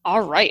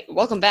All right,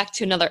 welcome back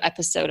to another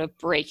episode of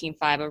Breaking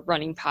Five, a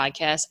running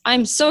podcast.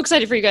 I'm so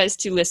excited for you guys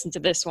to listen to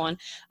this one.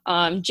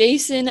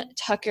 Jason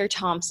Tucker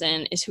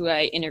Thompson is who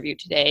I interviewed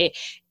today,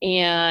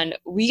 and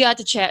we got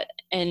to chat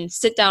and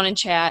sit down and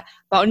chat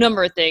about a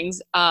number of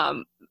things.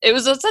 It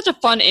was such a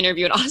fun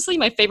interview, and honestly,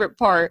 my favorite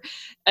part,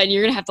 and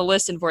you're gonna have to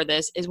listen for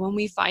this, is when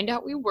we find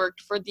out we worked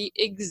for the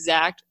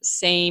exact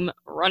same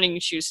running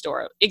shoe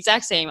store,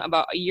 exact same,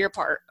 about a year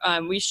apart.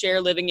 We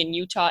share living in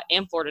Utah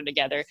and Florida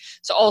together.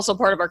 So also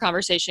part of our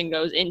conversation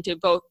goes into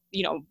both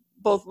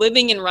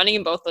living and running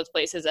in both those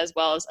places, as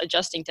well as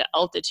adjusting to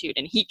altitude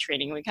and heat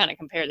training. We kind of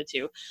compare the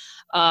two.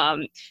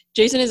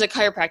 Jason is a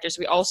chiropractor,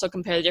 so we also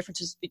compare the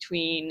differences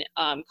between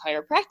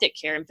chiropractic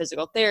care and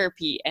physical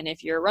therapy. And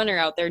if you're a runner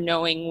out there,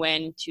 knowing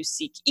when to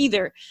seek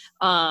either,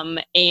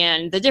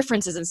 and the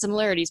differences and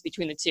similarities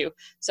between the two.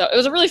 So it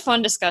was a really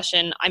fun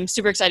discussion. I'm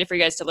super excited for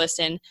you guys to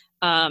listen.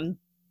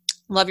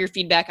 Love your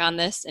feedback on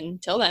this.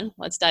 Until then,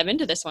 let's dive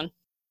into this one.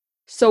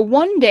 So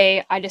one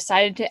day I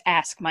decided to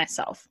ask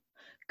myself,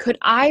 could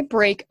I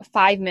break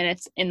 5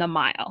 minutes in the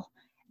mile?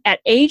 At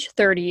age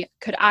 30,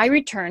 could I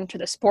return to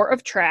the sport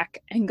of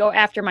track and go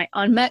after my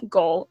unmet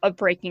goal of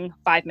breaking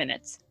 5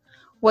 minutes?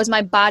 Was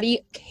my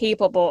body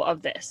capable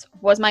of this?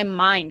 Was my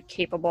mind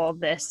capable of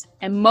this?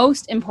 And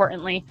most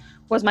importantly,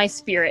 was my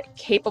spirit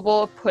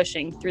capable of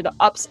pushing through the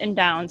ups and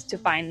downs to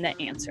find the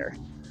answer?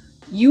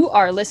 You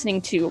are listening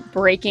to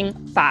Breaking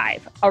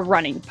Five, a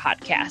running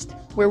podcast,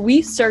 where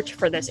we search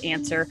for this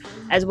answer,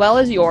 as well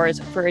as yours,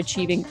 for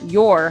achieving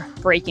your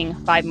Breaking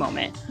Five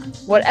moment,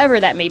 whatever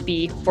that may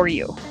be for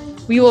you.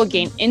 We will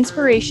gain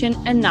inspiration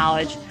and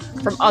knowledge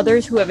from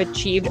others who have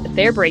achieved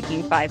their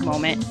Breaking Five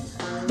moment,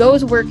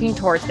 those working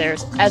towards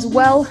theirs, as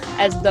well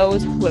as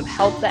those who have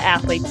helped the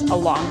athletes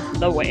along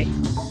the way.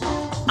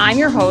 I'm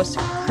your host,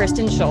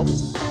 Kristen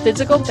Schultz,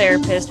 physical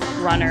therapist,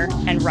 runner,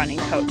 and running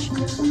coach.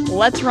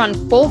 Let's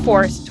run full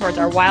force towards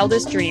our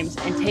wildest dreams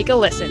and take a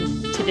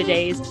listen to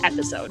today's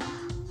episode.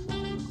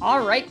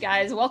 All right,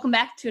 guys, welcome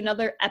back to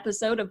another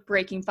episode of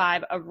Breaking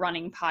Five, a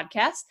running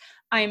podcast.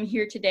 I am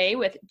here today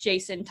with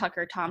Jason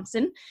Tucker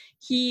Thompson.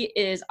 He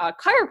is a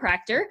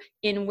chiropractor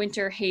in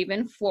Winter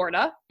Haven,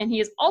 Florida, and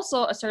he is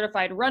also a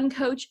certified run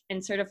coach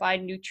and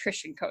certified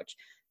nutrition coach.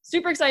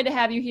 Super excited to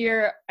have you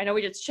here. I know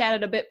we just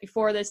chatted a bit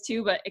before this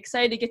too, but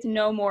excited to get to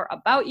know more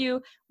about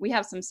you. We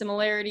have some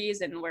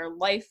similarities and where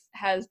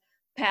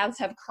paths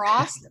have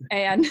crossed,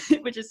 and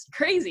which is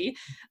crazy.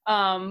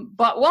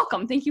 But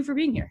welcome. Thank you for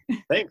being here.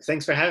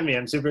 Thanks for having me.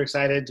 I'm super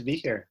excited to be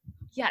here.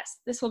 Yes,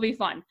 this will be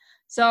fun.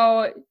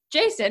 So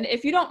Jason,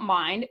 if you don't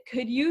mind,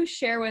 could you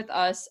share with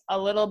us a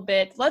little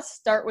bit? Let's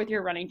start with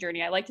your running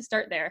journey. I like to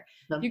start there.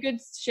 If you could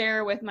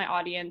share with my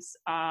audience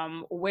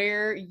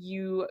where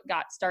you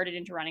got started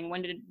into running.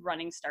 When did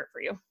running start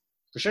for you?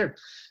 For sure.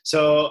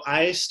 So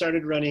I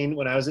started running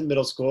when I was in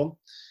middle school.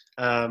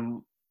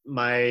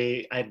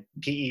 I had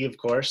PE, of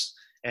course,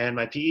 and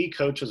my PE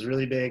coach was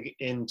really big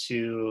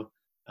into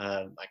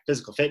like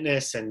physical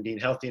fitness and being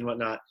healthy and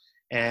whatnot.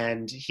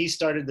 And he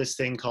started this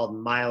thing called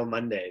Mile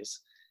Mondays.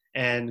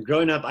 And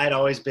growing up, I'd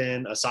always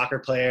been a soccer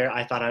player.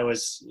 I thought I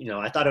was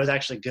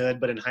actually good,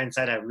 but in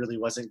hindsight, I really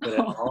wasn't good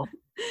at all.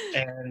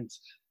 And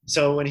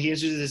so when he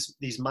introduced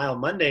these Mile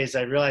Mondays,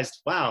 I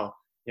realized, wow,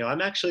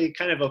 I'm actually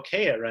kind of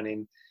okay at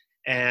running.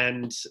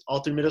 And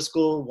all through middle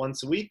school,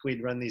 once a week,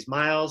 we'd run these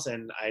miles,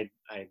 and I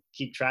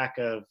keep track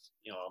of,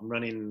 I'm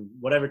running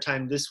whatever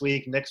time this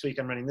week, next week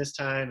I'm running this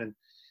time,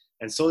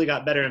 and slowly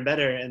got better and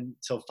better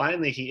until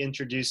finally he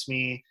introduced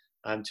me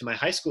to my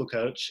high school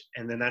coach.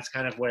 And then that's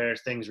kind of where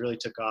things really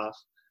took off.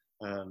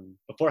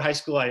 Before high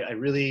school, I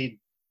really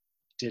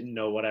didn't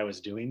know what I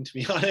was doing, to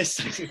be honest.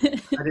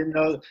 I didn't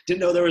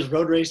know there was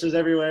road racers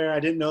everywhere.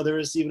 I didn't know there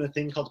was even a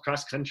thing called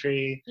cross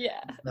country.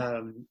 Yeah.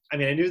 I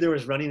knew there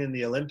was running in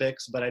the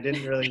Olympics, but I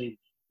didn't really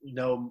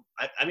know.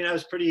 I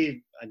was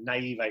pretty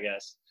naive, I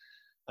guess.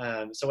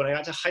 So when I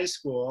got to high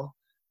school,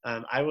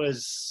 I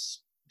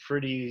was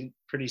pretty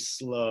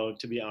slow,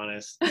 to be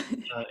honest.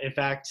 In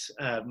fact,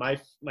 my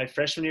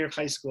freshman year of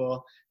high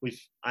school,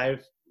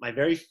 my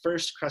very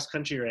first cross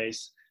country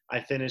race, I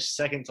finished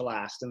second to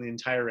last in the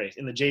entire race,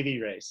 in the JV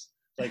race.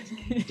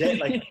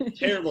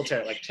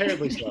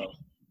 Terribly slow.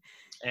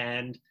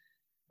 And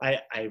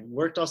I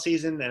worked all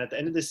season, and at the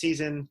end of the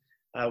season,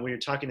 we were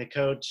talking to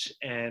coach,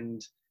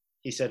 and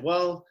he said,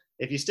 well,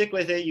 if you stick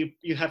with it,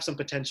 you have some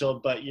potential,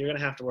 but you're going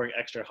to have to work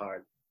extra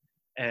hard.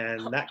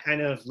 And that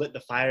kind of lit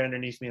the fire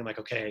underneath me. I'm like,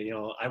 okay,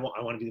 I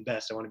want to be the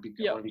best. I want to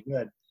be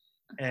good.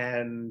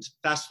 And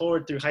fast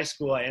forward through high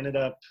school, I ended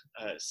up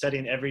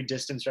setting every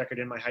distance record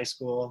in my high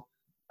school,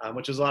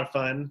 which was a lot of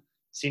fun.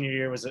 Senior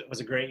year was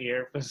a great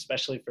year,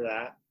 especially for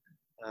that.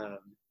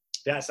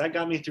 So that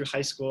got me through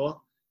high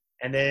school.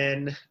 And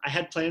then I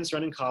had plans to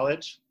run in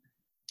college.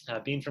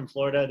 Being from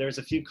Florida, there's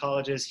a few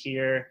colleges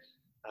here,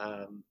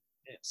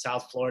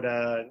 South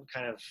Florida,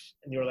 kind of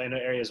in the Orlando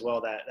area as well,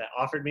 that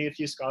offered me a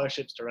few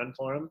scholarships to run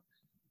for them.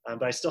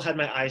 But I still had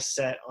my eyes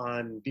set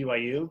on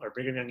BYU, or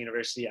Brigham Young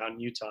University, out in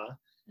Utah.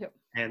 Yep.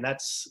 And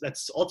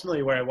that's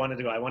ultimately where I wanted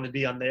to go. I wanted to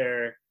be on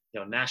their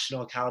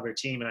national caliber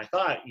team. And I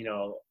thought,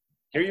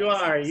 here you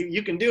are,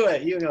 you can do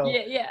it,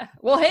 Yeah.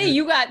 Well, hey,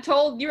 you got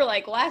told, you were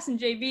like last in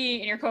JV,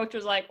 and your coach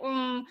was like,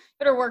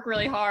 better work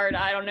really hard.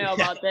 I don't know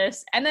about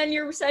this. And then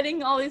you're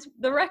setting all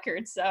the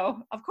records.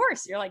 So of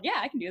course you're like, yeah,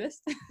 I can do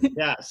this.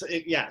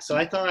 So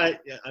I thought, I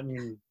don't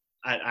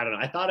know.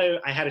 I thought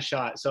I had a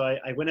shot. So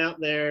I went out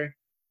there.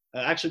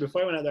 Actually,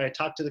 before I went out there, I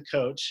talked to the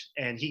coach,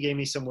 and he gave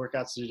me some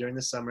workouts to do during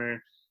the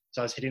summer.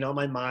 So I was hitting all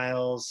my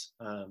miles,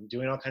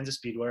 doing all kinds of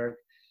speed work.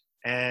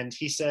 And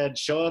he said,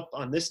 show up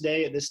on this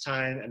day at this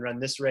time and run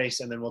this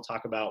race, and then we'll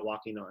talk about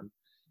walking on.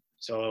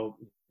 So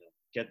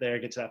get there,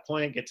 get to that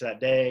point, get to that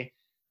day,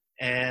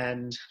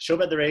 and show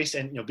up at the race.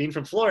 And, being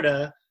from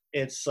Florida,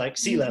 it's like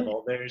sea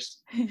level.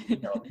 There's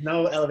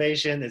no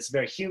elevation. It's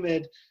very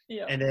humid.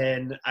 Yeah. And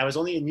then I was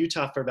only in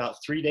Utah for about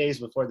 3 days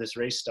before this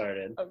race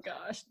started. Oh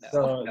gosh.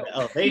 No. The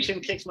elevation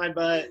kicked my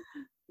butt.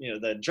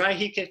 The dry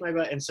heat kicked my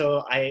butt. And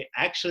so I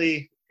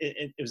actually,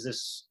 it was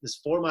this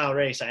 4 mile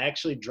race. I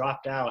actually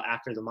dropped out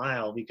after the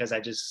mile because I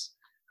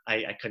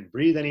couldn't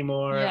breathe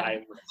anymore. Yeah.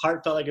 My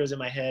heart felt like it was in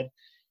my head.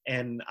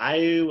 And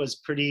I was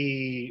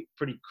pretty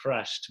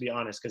crushed, to be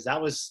honest, because that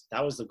was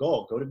the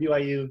goal. Go to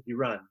BYU, you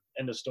run.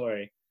 End of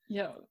story.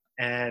 Yeah.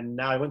 And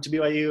now I went to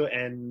BYU,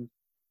 and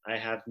I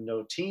have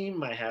no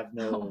team. I have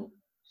no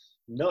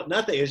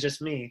nothing. It was just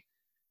me.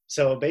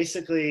 So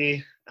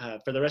basically,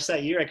 for the rest of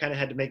that year, I kind of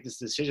had to make this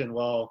decision.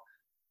 Well,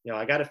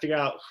 I got to figure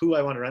out who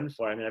I want to run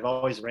for. I mean, I've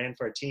always ran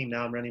for a team.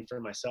 Now I'm running for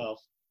myself.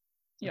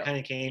 Yep. I kind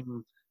of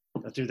came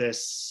through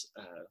this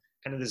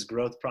kind of this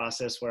growth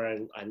process where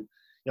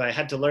I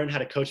had to learn how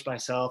to coach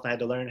myself. I had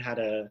to learn how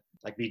to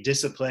be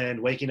disciplined,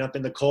 waking up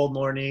in the cold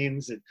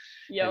mornings and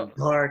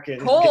dark.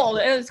 And cold.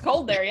 It was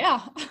cold there.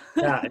 Yeah.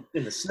 Yeah.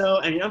 In the snow.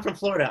 I mean, I'm from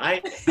Florida.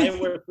 I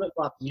wear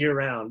flip-flops year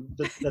round.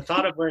 The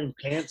thought of wearing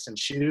pants and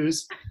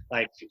shoes,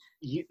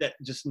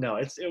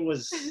 it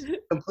was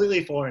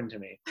completely foreign to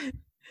me.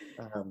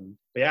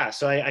 But yeah,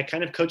 so I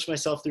kind of coached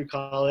myself through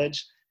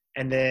college,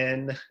 and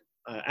then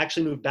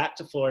actually moved back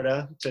to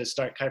Florida to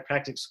start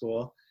chiropractic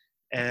school,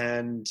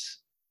 and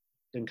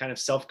been kind of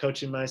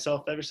self-coaching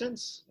myself ever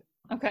since.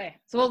 Okay.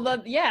 So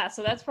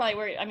so that's probably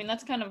where,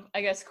 that's kind of,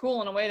 I guess,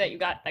 cool in a way that you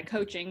got that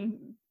coaching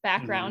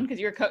background, because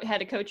you had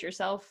to coach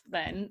yourself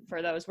then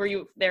for those. Were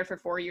you there for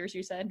 4 years,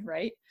 you said,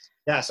 right?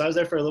 Yeah. So I was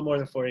there for a little more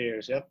than 4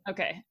 years. Yep.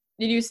 Okay.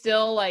 Did you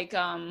still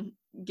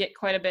get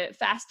quite a bit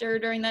faster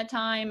during that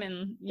time?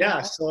 And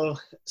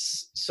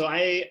so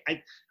I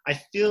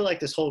feel like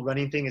this whole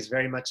running thing is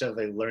very much of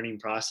a learning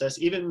process.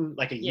 Even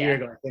a year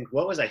ago, I think,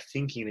 what was I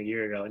thinking a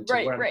year ago? And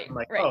I'm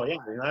like, oh yeah,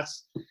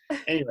 that's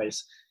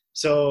anyways.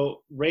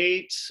 So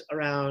right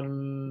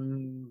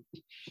around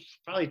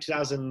probably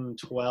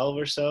 2012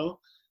 or so,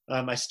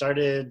 I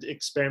started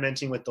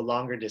experimenting with the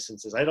longer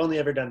distances. I'd only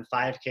ever done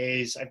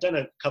 5Ks. I've done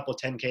a couple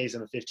 10Ks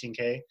and a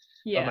 15K.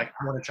 Yeah. I'm like,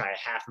 I want to try a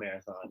half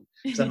marathon.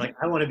 So I'm like,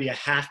 I want to be a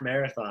half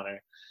marathoner.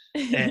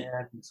 And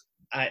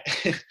I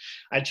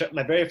tried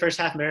my very first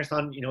half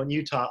marathon, in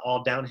Utah,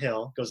 all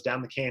downhill, goes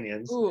down the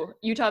canyons. Ooh,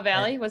 Utah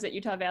Valley? Was it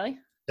Utah Valley?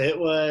 It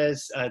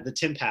was the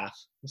Tim Path.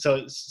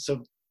 So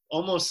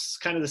almost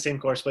kind of the same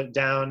course, but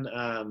down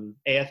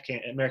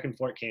American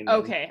Fork Canyon.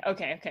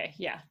 Okay.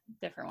 Yeah,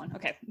 different one.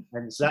 Okay.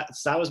 And so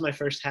that was my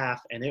first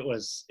half, and it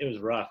was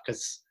rough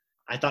because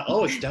I thought,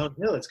 oh, it's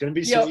downhill, it's going to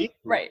be so easy.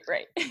 Right.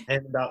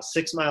 And about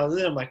 6 miles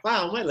in, I'm like,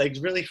 wow, my legs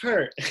really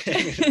hurt.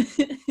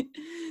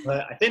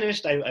 But I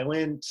finished. I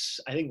went,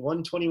 I think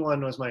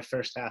 1:21 was my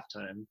first half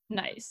time.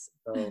 Nice.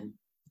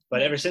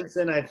 But ever since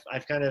then,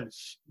 I've kind of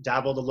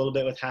dabbled a little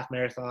bit with half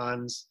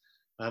marathons.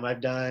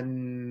 I've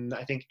done,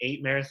 I think,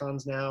 8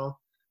 marathons now.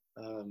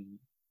 But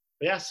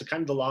yeah, so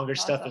kind of the longer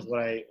stuff is what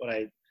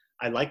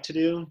I like to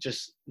do,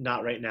 just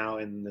not right now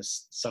in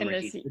this summer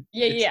heat.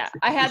 Yeah.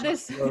 I had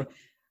this,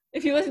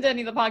 if you listen to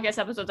any of the podcast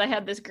episodes, I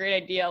had this great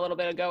idea a little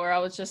bit ago where I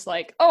was just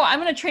like, oh, I'm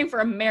going to train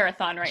for a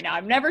marathon right now.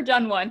 I've never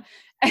done one.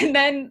 And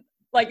then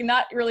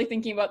not really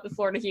thinking about the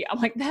Florida heat, I'm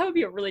like, that would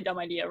be a really dumb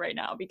idea right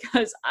now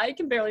because I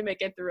can barely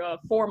make it through a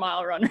 4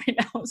 mile run right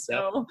now.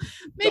 So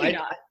maybe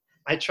not.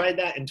 I tried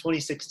that in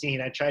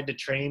 2016. I tried to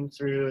train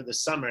through the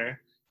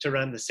summer to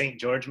run the St.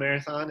 George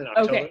Marathon in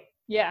October. Okay.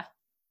 Yeah.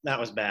 That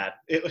was bad.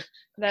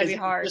 That'd be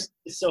hard.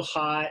 It's so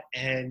hot,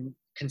 and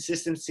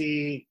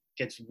consistency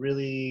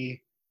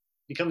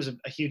becomes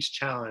a huge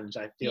challenge,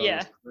 I feel.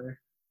 Yeah.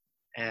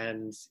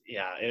 And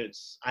yeah,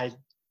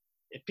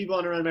 if people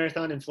want to run a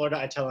marathon in Florida,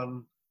 I tell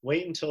them,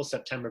 wait until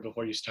September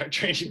before you start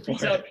training for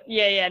it.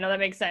 Yeah, no, that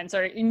makes sense.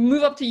 Or you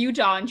move up to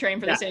Utah and train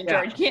for the St.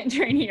 George. You can't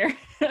train here.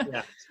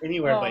 Yeah,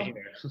 anywhere but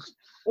here.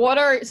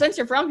 Since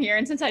you're from here,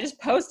 and since I just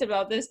posted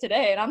about this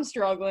today, and I'm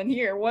struggling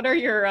here, what are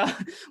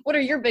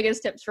your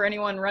biggest tips for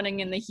anyone running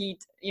in the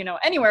heat?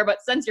 Anywhere,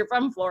 but since you're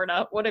from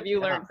Florida, what have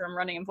you learned from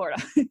running in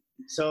Florida?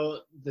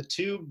 So the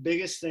 2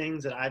 biggest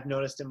things that I've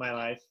noticed in my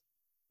life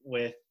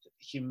with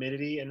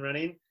humidity and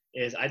running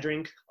is I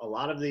drink a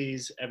lot of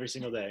these every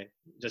single day.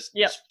 Just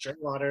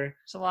straight water.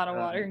 It's a lot of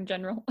water in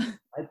general.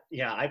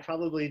 I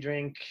probably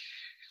drink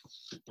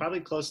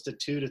close to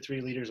 2 to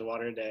 3 liters of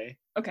water a day.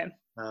 Okay.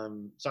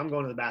 So I'm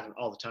going to the bathroom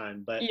all the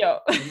time. But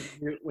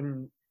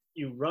when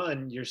you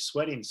run, you're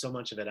sweating so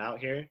much of it out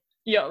here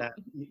Yo. that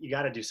you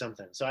got to do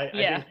something. So I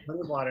Yeah. drink a ton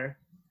of water.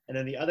 And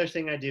then the other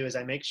thing I do is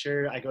I make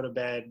sure I go to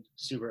bed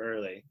super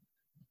early.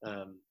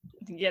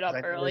 Get up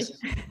I early.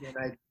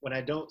 notice when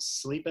I don't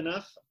sleep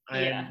enough,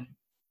 Yeah.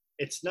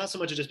 it's not so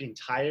much of just being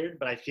tired,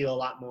 but I feel a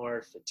lot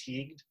more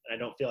fatigued. And I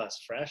don't feel as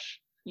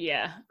fresh.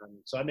 Yeah.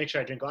 So I make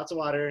sure I drink lots of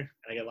water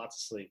and I get lots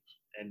of sleep.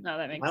 And No,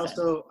 that makes I sense.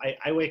 also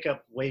I wake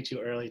up way too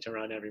early to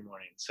run every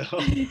morning. So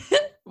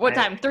what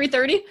time?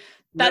 3:30?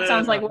 That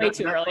sounds like way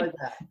too early. Like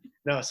that.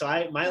 No, so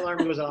my alarm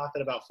goes off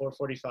at about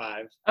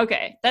 4:45.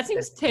 Okay, that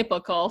seems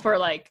typical for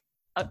like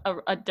a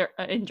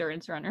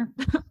endurance runner,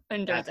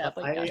 endurance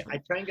athlete. I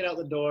try and get out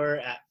the door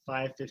at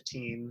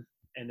 5:15,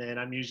 and then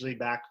I'm usually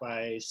back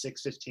by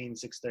 6:15,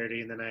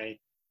 6:30, and then I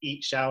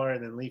eat, shower,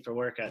 and then leave for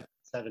work at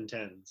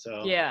 7:10.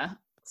 So yeah.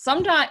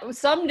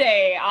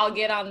 Someday I'll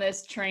get on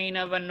this train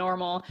of a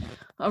normal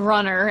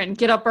runner and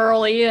get up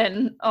early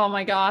and oh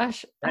my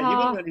gosh. Yeah,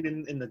 you've been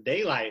running in the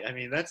daylight. I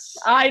mean, that's.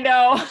 I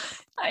know.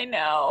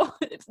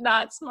 It's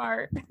not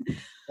smart.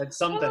 That's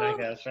something, I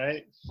guess,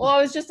 right? Well,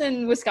 I was just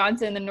in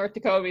Wisconsin and North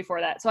Dakota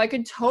before that. So I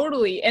could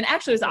totally, and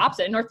actually it was the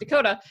opposite. In North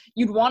Dakota,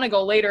 you'd want to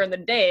go later in the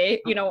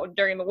day,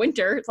 during the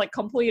winter. It's like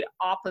complete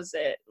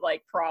opposite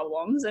like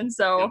problems. And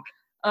so,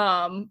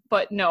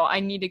 but no, I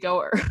need to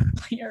go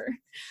earlier.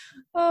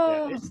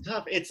 Yeah, it's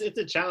tough. It's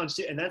a challenge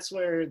too. And that's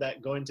where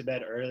that going to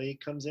bed early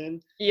comes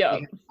in. Yeah.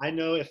 I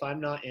know if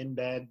I'm not in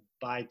bed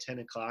by 10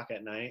 o'clock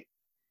at night,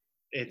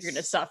 you're going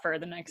to suffer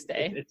the next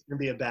day. It's going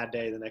to be a bad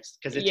day the next,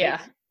 because it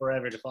takes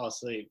forever to fall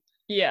asleep.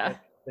 Yeah.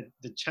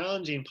 The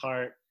challenging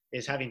part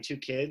is having two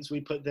kids.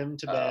 We put them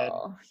to bed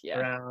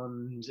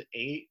around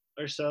 8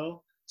 or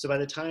so. So by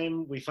the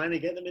time we finally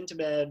get them into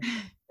bed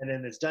and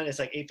then it's done, it's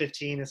like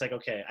 8:15. It's like,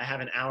 okay, I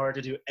have an hour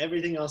to do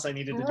everything else I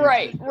needed to do.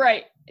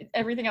 Right.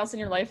 Everything else in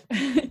your life.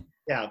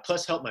 Yeah.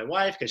 Plus help my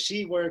wife because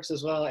she works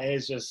as well.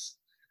 It's just,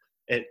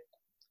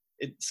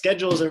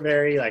 schedules are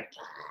very like.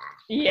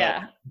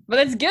 Yeah. But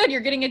it's good.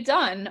 You're getting it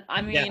done.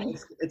 I mean. Yeah,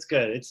 it's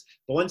good.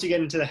 But once you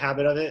get into the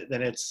habit of it,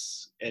 then it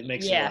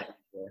makes it a lot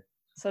easier.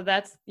 So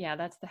that's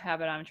the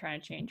habit I'm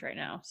trying to change right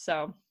now.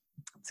 So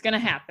it's going to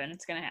happen. Yep.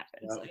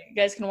 So you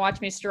guys can watch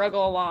me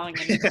struggle along.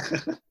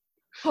 And,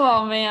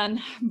 oh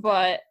man.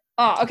 But,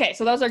 okay.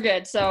 So those are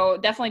good. So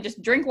definitely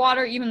just drink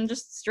water, even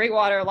just straight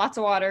water, lots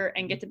of water,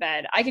 and get to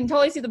bed. I can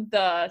totally see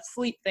the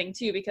sleep thing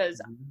too,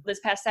 because this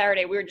past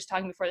Saturday, we were just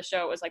talking before the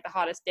show, it was like the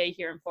hottest day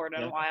here in Florida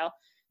in a while.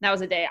 And that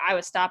was a day I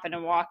was stopping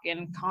and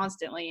walking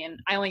constantly. And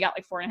I only got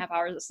like 4.5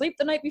 hours of sleep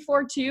the night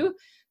before too.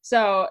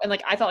 So, and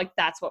like, I felt like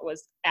that's what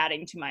was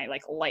adding to my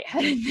like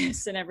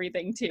lightheadedness and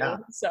everything too. Yeah.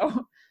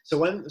 So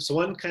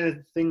one kind of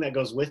thing that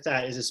goes with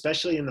that is,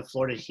 especially in the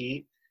Florida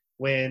heat,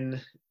 when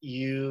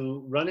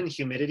you run in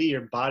humidity,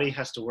 your body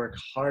has to work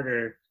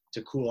harder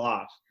to cool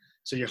off.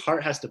 So your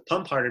heart has to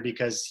pump harder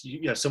because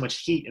you have so much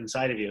heat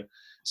inside of you.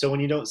 So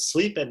when you don't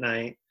sleep at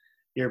night,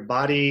 your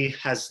body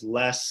has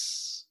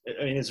less,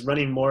 it's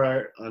running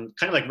more on,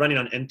 kind of like running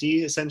on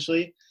empty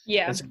essentially.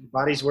 Yeah. And so your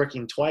body's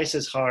working twice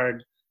as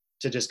hard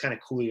to just kind of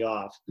cool you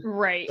off.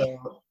 Right.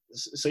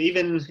 So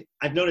even,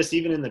 I've noticed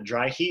even in the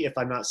dry heat, if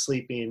I'm not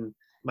sleeping,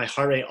 my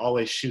heart rate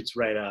always shoots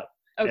right up.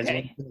 Okay. And so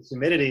in the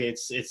humidity,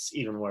 it's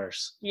even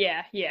worse.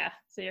 Yeah.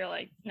 So you're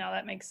like, no,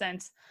 that makes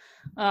sense.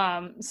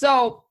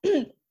 So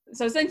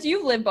since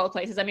you've lived both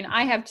places, I mean,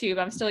 I have too,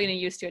 but I'm still getting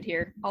used to it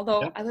here.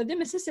 Although I lived in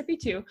Mississippi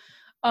too.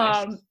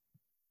 Nice.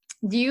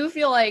 Do you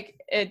feel like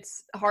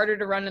it's harder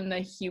to run in the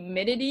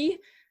humidity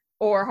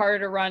or harder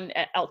to run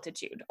at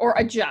altitude, or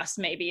adjust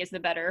maybe is the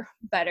better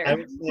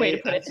way to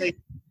put it?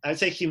 I'd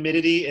say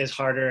humidity is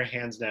harder,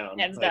 hands down.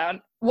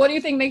 Down. What do you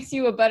think makes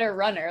you a better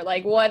runner?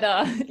 Like what,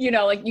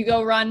 like you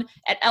go run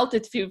at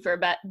altitude for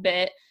a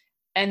bit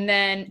and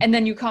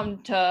then you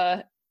come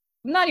to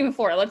not even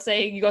Florida. Let's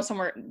say you go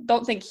somewhere,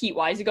 don't think heat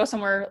wise, you go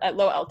somewhere at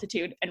low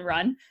altitude and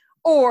run.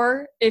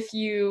 Or if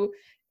you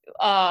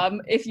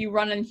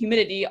run in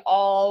humidity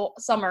all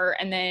summer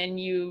and then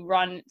you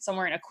run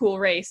somewhere in a cool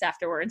race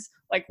afterwards,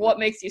 like what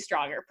makes you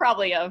stronger?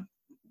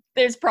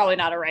 There's probably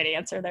not a right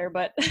answer there,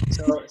 but.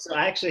 So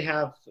I actually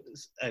have,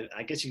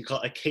 I guess you could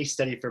call it a case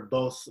study for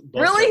both.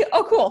 Really?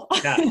 Oh, cool.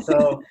 Yeah.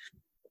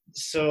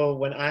 So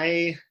when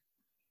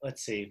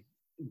let's see,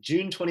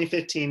 June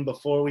 2015,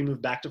 before we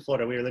moved back to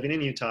Florida, we were living in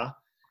Utah.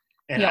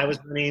 And I was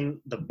running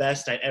the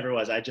best I ever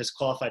was. I just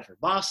qualified for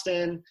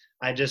Boston.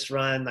 I just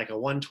run like a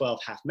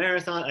 1:12 half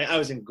marathon. I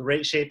was in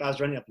great shape. I was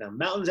running up and down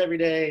mountains every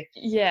day.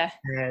 Yeah.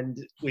 And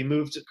we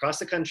moved across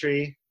the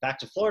country back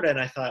to Florida.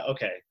 And I thought,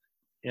 okay,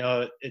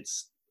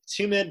 it's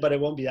humid, but it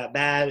won't be that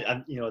bad.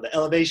 The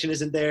elevation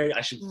isn't there.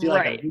 I should feel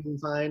like I'm moving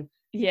fine.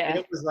 Yeah. And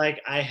it was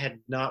like I had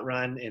not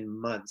run in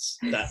months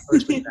that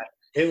first week.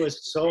 It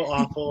was so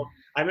awful.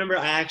 I remember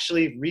I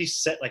actually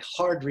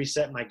hard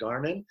reset my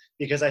Garmin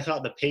because I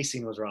thought the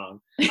pacing was wrong.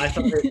 I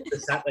thought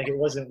it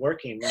wasn't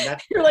working.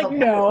 And you're like,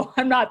 no,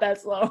 I'm not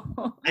that slow.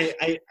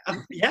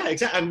 Yeah,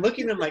 exactly. I'm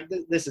looking at them like,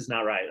 this is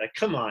not right. Like,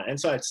 come on. And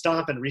so I'd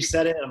stop and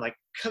reset it. And I'm like,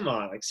 come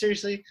on, like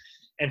seriously.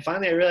 And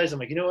finally I realized, I'm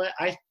like, you know what?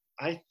 I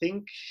I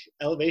think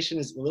elevation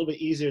is a little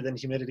bit easier than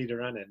humidity to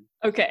run in.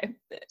 Okay.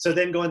 So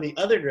then going the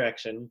other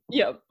direction.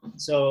 Yep.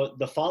 So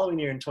the following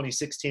year in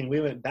 2016, we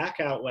went back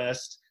out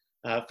west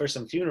for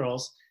some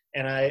funerals,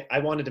 and I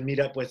wanted to meet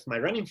up with my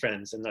running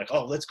friends and like,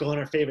 oh, let's go on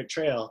our favorite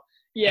trail.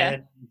 Yeah.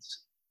 And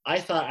I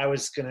thought I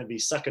was going to be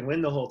sucking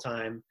wind the whole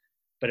time,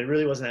 but it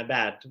really wasn't that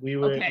bad. We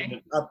were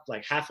up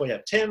like halfway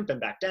up Timp and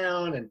back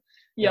down, and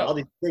you know, all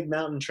these big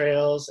mountain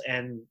trails.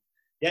 And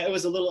yeah, it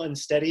was a little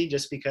unsteady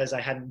just because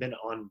I hadn't been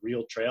on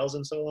real trails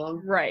in so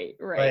long. Right.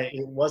 But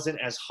it wasn't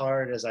as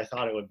hard as I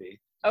thought it would be.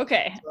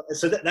 Okay.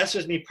 So that's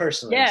just me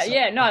personally. Yeah. So,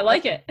 yeah. No, I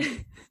like it.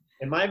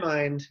 In my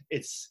mind,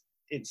 it's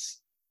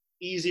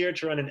easier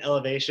to run in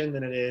elevation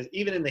than it is,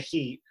 even in the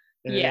heat,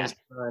 than it is to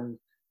run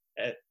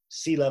at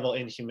sea level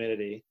in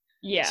humidity.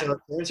 Yeah. So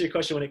to answer your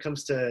question, when it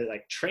comes to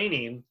like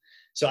training,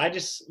 so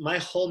my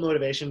whole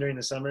motivation during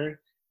the summer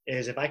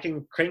is if I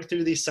can crank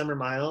through these summer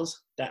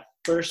miles, that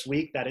first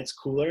week that it's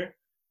cooler,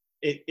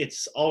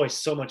 it's always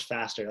so much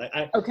faster.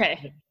 Like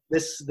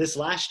this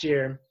last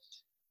year,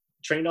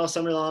 trained all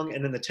summer long,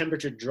 and then the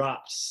temperature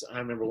drops. I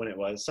remember when it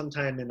was,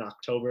 sometime in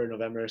October,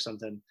 November or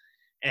something,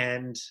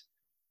 and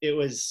it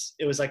was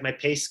like my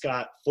pace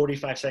got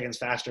 45 seconds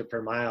faster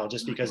per mile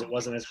just because it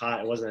wasn't as hot,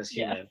 it wasn't as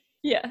humid.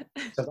 Yeah.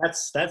 So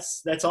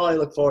that's all I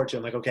look forward to.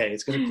 I'm like, okay,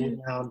 it's gonna cool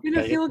down. It's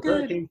gonna feel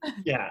good.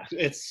 Yeah,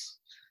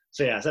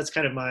 so that's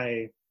kind of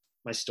my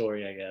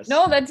story, I guess.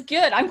 No, that's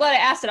good. I'm glad I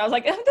asked it. I was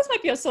like, this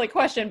might be a silly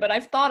question, but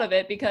I've thought of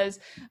it because,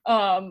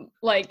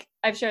 like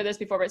I've shared this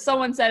before, but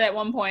someone said at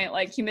one point,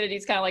 like humidity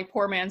is kind of like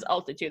poor man's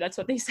altitude. That's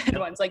what they said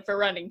once, like for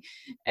running.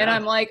 And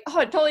I'm like, oh,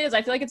 it totally is.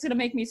 I feel like it's going to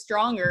make me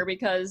stronger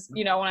because,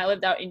 you know, when I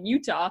lived out in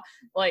Utah,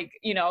 like,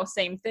 you know,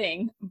 same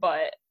thing,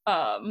 but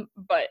I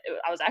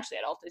was actually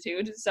at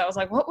altitude. So I was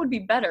like, what would be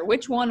better?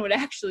 Which one would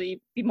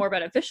actually be more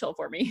beneficial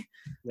for me?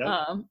 Yep.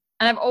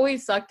 And I've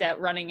always sucked at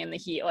running in the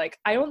heat. Like,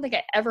 I don't think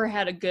I ever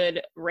had a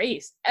good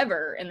race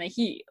ever in the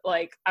heat.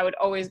 Like, I would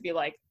always be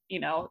like, you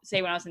know,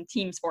 say when I was in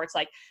team sports,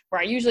 like where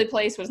I usually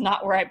placed was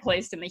not where I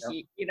placed in the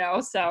heat, you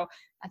know? So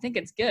I think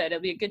it's good. It'll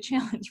be a good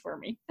challenge for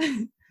me.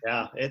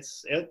 Yeah,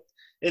 it's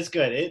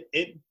good.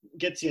 It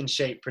gets you in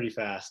shape pretty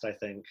fast, I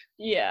think.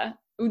 Yeah.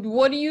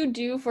 What do you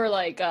do for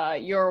like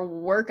your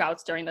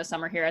workouts during the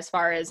summer here, as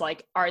far as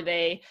like, are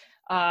they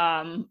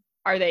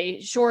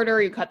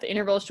shorter? You cut the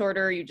intervals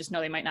shorter? You just know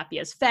they might not be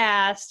as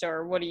fast,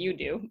 or what do you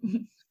do?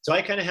 So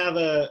I kind of have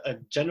a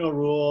general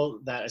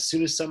rule that as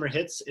soon as summer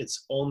hits,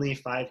 it's only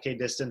 5K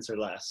distance or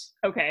less.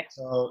 Okay.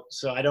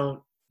 So I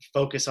don't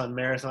focus on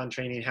marathon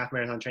training, half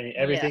marathon training.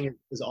 Everything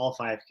is all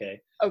 5K.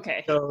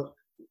 Okay.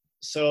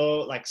 So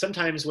like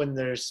sometimes when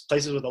there's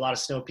places with a lot of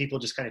snow, people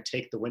just kind of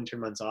take the winter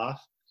months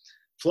off.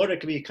 Florida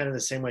could be kind of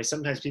the same way.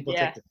 Sometimes people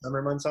take the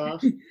summer months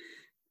off,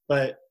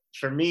 but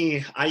for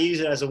me, I use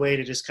it as a way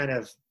to just kind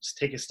of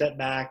take a step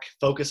back,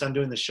 focus on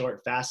doing the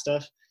short, fast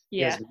stuff.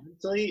 Yeah. Because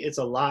mentally, it's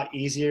a lot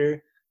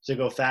easier to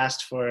go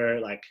fast for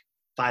like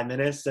 5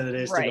 minutes than it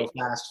is to go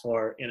fast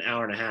for an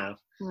hour and a half.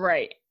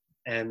 Right.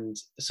 And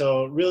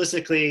so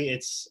realistically,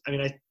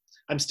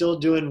 I'm still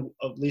doing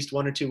at least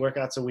 1 or 2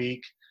 workouts a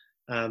week,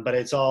 but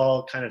it's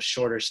all kind of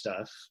shorter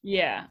stuff.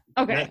 Yeah.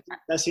 Okay.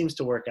 That seems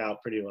to work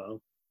out pretty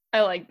well. I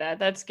like that.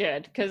 That's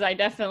good. Cause I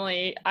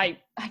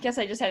guess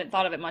I just hadn't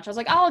thought of it much. I was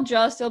like, I'll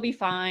adjust, it'll be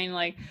fine.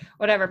 Like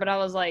whatever. But I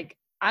was like,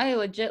 I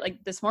legit,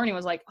 like this morning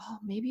was like, oh,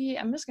 maybe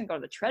I'm just going to go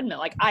to the treadmill.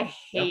 Like I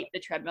hate the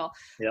treadmill.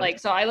 Yep. Like,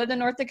 so I lived in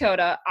North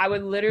Dakota. I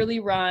would literally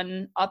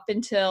run up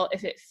until,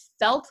 if it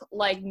felt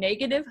like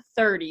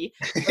 -30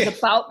 was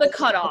about the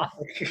cutoff,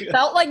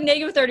 felt like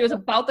 -30 was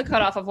about the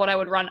cutoff of what I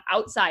would run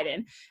outside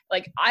in.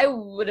 Like I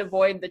would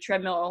avoid the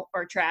treadmill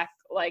or track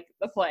like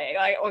the plague.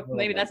 Like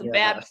maybe that's a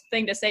bad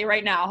thing to say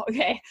right now.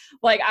 Okay.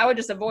 Like I would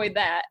just avoid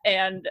that.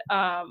 And,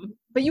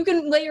 but you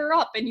can layer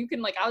up and you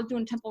can like, I was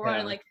doing temple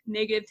run like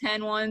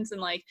 -10 once,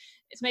 and like,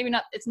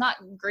 it's not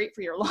great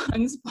for your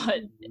lungs,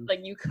 but like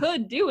you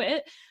could do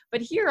it.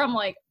 But here I'm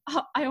like,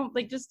 oh, I don't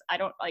like.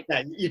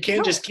 Yeah, you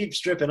can't just keep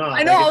stripping off.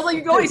 I know. I was like,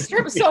 you can only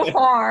strip so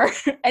far.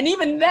 And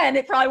even then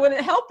it probably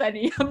wouldn't help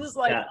any. I'm just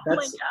like, oh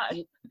my gosh.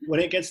 When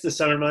it gets to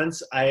summer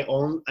months, I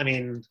don't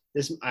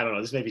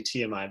know, this may be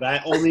TMI, but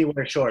I only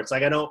wear shorts.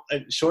 Like I don't,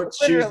 shorts,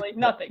 literally shoes,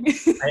 nothing.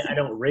 I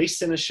don't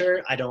race in a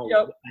shirt. I don't,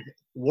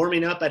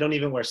 warming up, I don't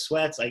even wear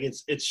sweats. Like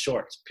it's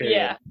shorts, period.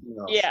 Yeah.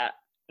 Yeah.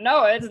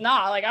 No, it's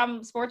not. Like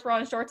I'm sports bra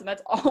and shorts, and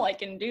that's all I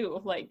can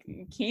do. Like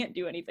you can't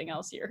do anything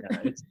else here. Yeah,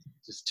 it's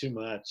just too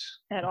much.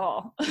 At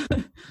all.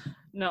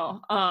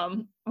 No.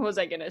 What was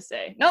I gonna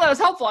say? No, that was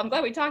helpful. I'm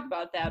glad we talked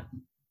about that.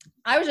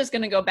 I was just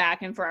gonna go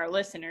back, and for our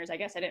listeners, I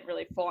guess I didn't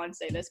really full on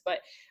say this,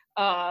 but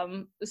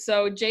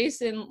so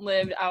Jason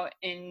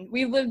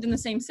we lived in the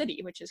same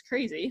city, which is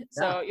crazy.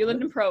 So you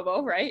lived in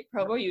Provo, right?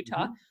 Provo,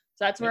 Utah.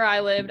 So that's where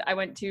I lived. I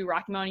went to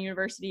Rocky Mountain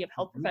University of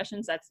Health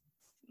Professions. That's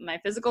my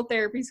physical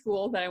therapy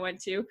school that I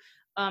went to.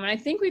 And I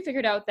think we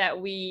figured out that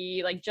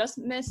we like just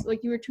missed, like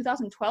you were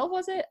 2012,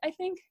 was it? I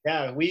think.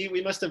 Yeah,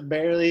 we must have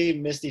barely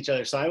missed each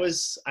other. So I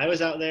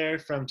was out there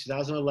from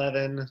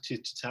 2011 to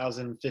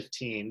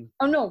 2015.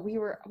 Oh no, we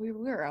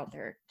were out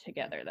there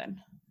together then.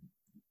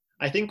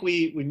 I think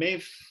we may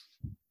have,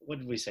 what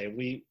did we say?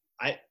 We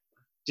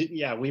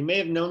may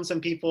have known some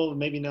people,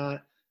 maybe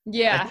not.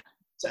 Yeah.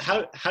 So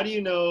how do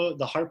you know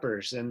the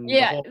Harpers and the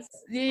Yeah. whole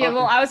Yeah.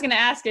 Well, I was going to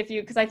ask if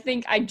you, because I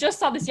think I just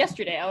saw this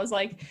yesterday. I was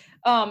like,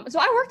 so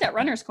I worked at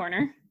Runner's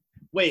Corner.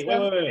 Wait.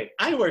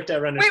 I worked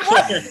at Runner's Wait,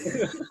 Corner.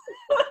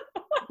 What?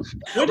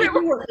 When did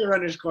you work at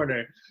Runner's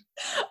Corner?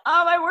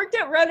 I worked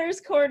at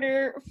Runner's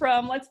Corner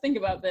from, let's think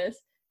about this.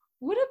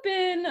 Would have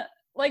been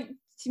like,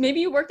 maybe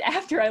you worked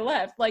after I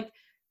left. Like,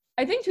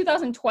 I think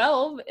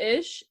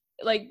 2012-ish,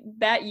 like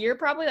that year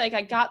probably. Like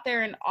I got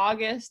there in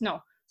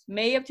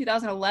May of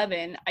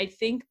 2011. I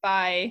think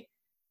by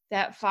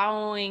that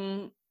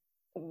following,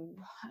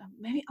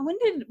 maybe, when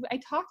did I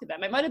talk to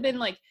them? It might have been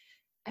like,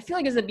 I feel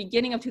like it was the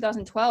beginning of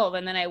 2012,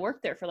 and then I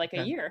worked there for like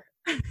a year.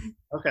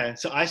 Okay,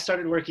 so I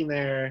started working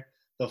there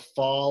the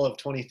fall of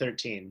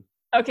 2013.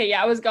 Okay,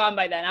 yeah, I was gone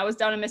by then. I was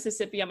down in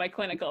Mississippi on my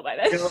clinical by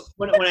then. You know,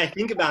 when I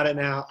think about it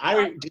now,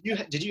 you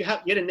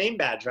had a name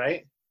badge,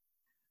 right?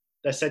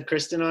 That said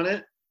Kristen on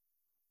it?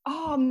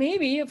 Oh,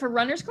 maybe for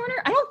Runner's Corner?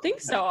 I don't think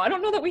so. I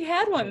don't know that we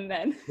had one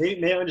then.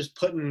 Maybe I'm just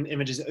putting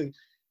images.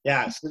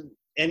 Yeah. So,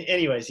 and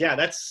anyways, yeah,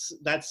 that's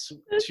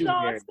too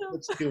awesome. weird.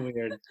 That's too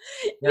weird.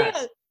 Yes.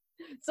 Yeah.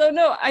 So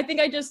no, I think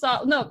I just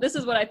saw. No, this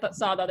is what I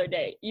saw the other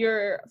day.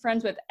 You're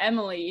friends with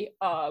Emily.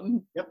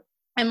 Yep.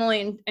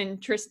 Emily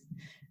and Tristan.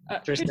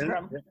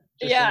 Tristan.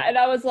 Yeah, and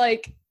I was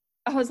like,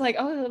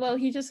 oh well,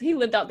 he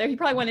lived out there. He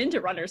probably went into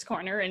Runner's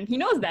Corner, and he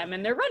knows them,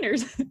 and they're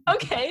runners.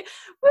 Okay,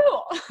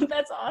 woo,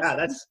 that's awesome.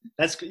 Yeah,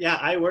 that's yeah.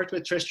 I worked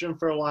with Tristram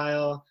for a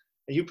while.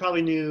 You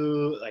probably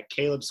knew like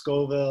Caleb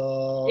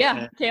Scoville.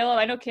 Yeah, Caleb.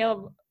 I know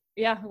Caleb.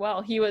 Yeah,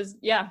 well, he was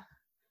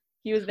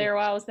there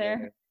while I was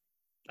there.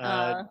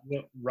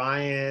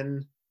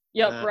 Ryan.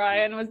 Yep,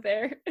 Ryan was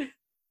there.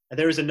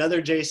 There was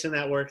another Jason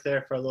that worked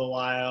there for a little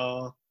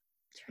while.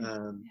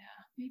 Yeah,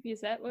 maybe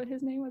is that what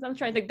his name was? I'm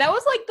trying to think. That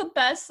was like the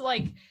best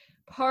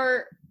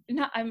part.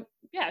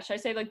 Should I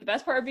say like the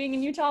best part of being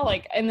in Utah?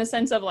 Like in the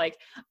sense of like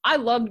I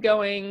loved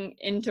going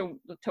into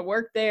to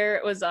work there.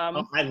 It was I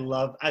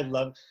love.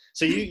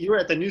 So you were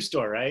at the new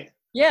store, right?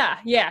 Yeah,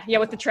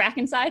 with the track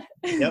inside.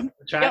 Yep,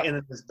 the track, and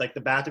then there's like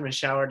the bathroom and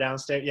shower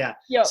downstairs. Yeah.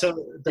 Yep.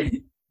 So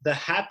the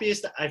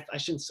happiest I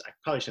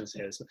probably shouldn't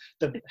say this.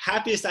 The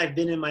happiest I've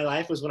been in my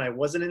life was when I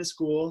wasn't in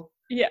school.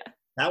 Yeah.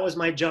 That was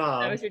my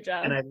job. That was your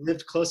job. And I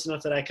lived close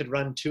enough that I could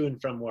run to and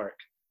from work.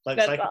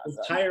 That's awesome. The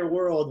entire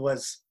world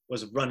was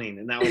running,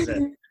 and that was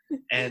it.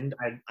 And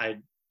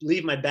I'd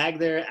leave my bag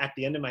there at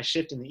the end of my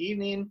shift in the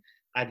evening.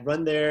 I'd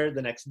run there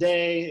the next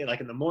day,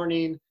 like in the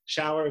morning,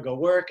 shower, go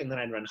work, and then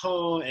I'd run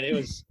home. And it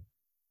was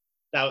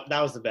that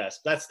was the best.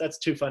 That's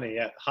too funny.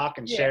 Yeah, Hawk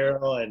and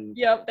Cheryl and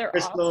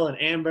Crystal awesome.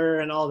 And Amber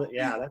and all that.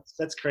 Yeah,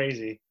 that's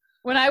crazy.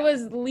 When I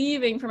was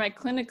leaving for my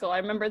clinical, I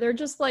remember they're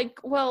just like,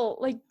 well,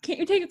 like, can't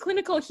you take a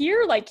clinical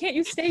here? Like, can't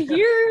you stay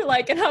here?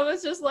 Like, and I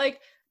was just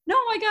like, no,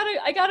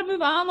 I gotta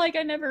move on. Like,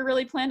 I never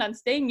really planned on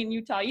staying in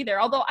Utah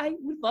either. Although I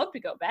would love to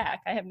go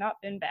back. I have not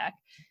been back.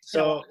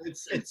 So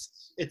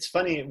it's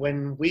funny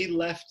when we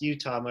left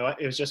Utah.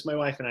 It was just my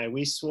wife and I.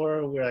 We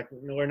swore we were like,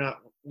 no,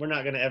 we're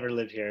not gonna ever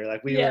live here.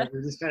 Like we were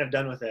just kind of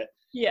done with it.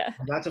 Yeah.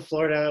 We got to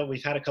Florida.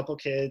 We've had a couple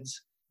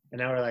kids, and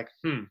now we're like,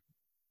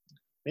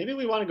 maybe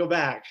we want to go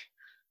back.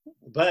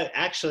 But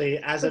actually,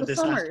 as of this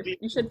last week,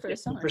 you should for the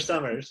summer. For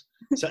summers.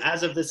 So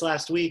as of this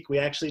last week, we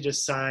actually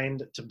just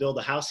signed to build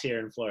a house here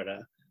in Florida.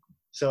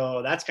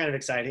 So that's kind of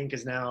exciting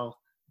because now,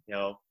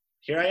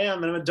 here I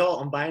am. I'm an adult.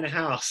 I'm buying a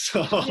house.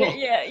 So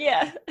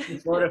yeah. In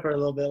Florida for a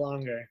little bit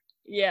longer.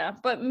 Yeah,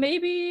 but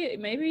maybe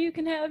you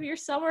can have your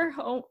summer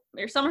home.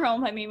 Your summer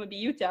home, would be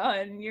Utah,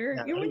 and your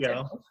winter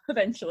home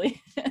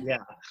eventually. Yeah.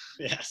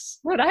 Yes.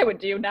 What I would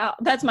do now,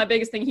 that's my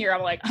biggest thing here.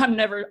 I'm like, I'm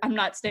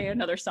not staying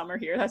another summer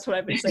here. That's what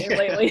I've been saying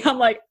lately. I'm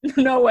like,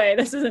 no way,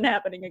 this isn't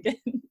happening again.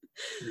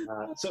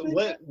 So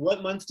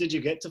what month did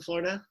you get to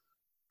Florida?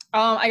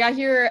 I got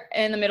here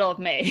in the middle of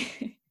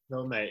May.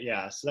 No, May,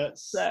 yeah.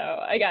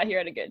 So I got here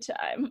at a good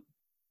time.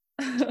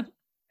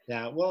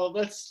 Yeah. Well,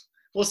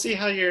 we'll see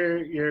how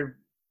your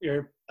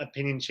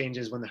opinion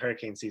changes when the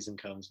hurricane season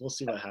comes. We'll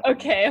see what happens.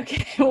 Okay.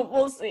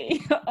 We'll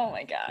see. Oh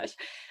my gosh.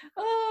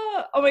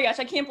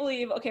 I can't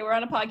believe, we're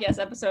on a podcast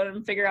episode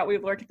and figure out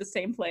we've worked at the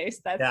same place.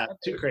 That's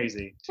too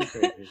crazy.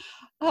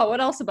 Oh,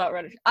 what else about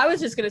Runner? I was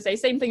just going to say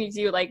same thing as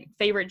you, like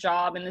favorite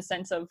job in the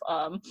sense of,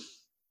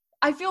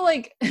 I feel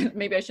like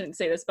maybe I shouldn't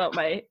say this about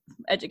my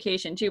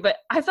education too, but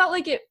I felt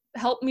like it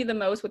helped me the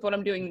most with what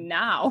I'm doing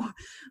now.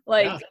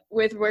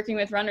 With working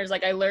with runners,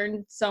 like I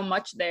learned so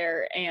much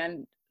there.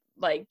 And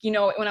like,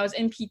 when I was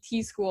in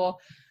PT school,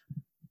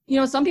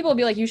 some people would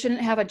be like, you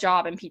shouldn't have a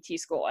job in PT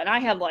school. And I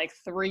had like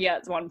 3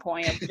 at one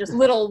point, just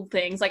little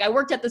things. Like I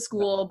worked at the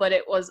school, but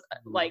it was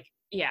like,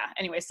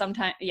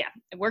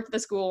 I worked at the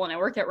school and I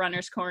worked at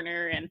Runner's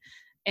Corner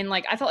and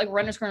like, I felt like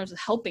Runner's Corner was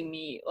helping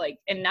me, like,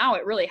 and now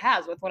it really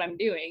has with what I'm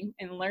doing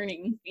and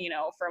learning,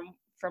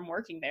 from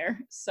working there.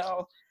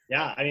 So.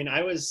 Yeah.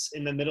 I was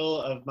in the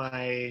middle of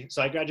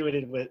so I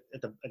graduated with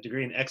a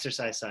degree in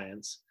exercise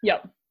science.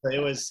 Yep. So it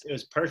was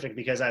perfect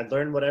because I'd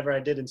learned whatever I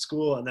did in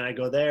school and then I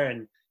go there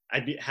and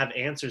have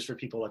answers for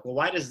people like, well,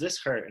 why does this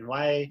hurt? And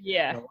why,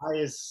 Yeah.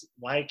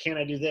 why can't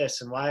I do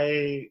this? And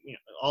why,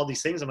 all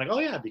these things. I'm like, oh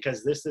yeah,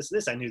 because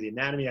this, I knew the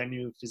anatomy, I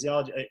knew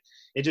physiology.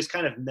 It just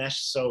kind of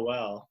meshed so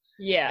well.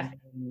 Yeah.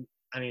 And,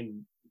 I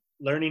mean,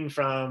 learning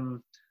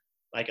from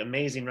like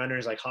amazing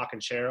runners like Hawk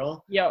and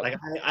Cheryl, Yep. like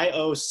I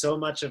owe so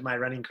much of my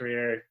running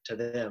career to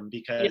them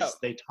because Yep.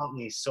 they taught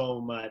me so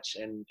much.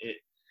 And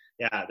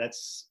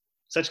that's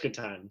such good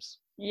times.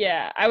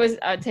 Yeah, I was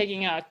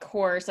taking a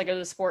course, like it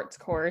was a sports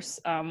course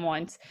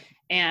once,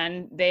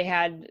 and they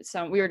had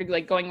we were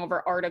like going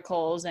over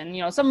articles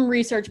and, some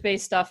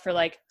research-based stuff for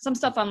like some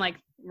stuff on like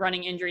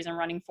running injuries and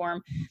running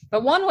form.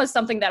 But one was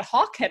something that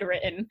Hawk had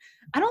written.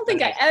 I don't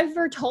think I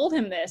ever told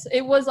him this.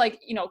 It was like,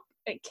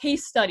 a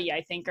case study,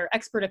 I think, or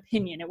expert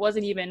opinion. It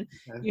wasn't even,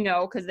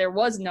 because there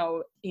was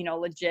no,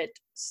 legit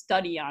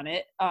study on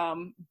it.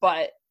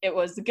 But it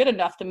was good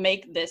enough to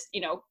make this,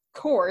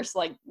 course.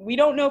 Like, we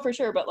don't know for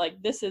sure, but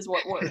like, this is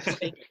what works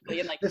basically.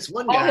 And like this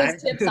one all guy.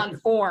 his tips on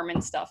form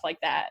and stuff like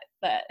that.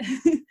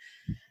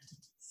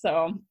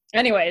 So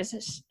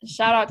anyways,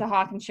 shout out to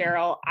Hawk and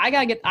Cheryl.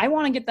 I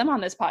want to get them on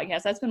this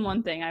podcast. That's been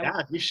one thing.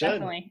 You should.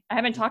 Definitely. I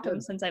haven't talked to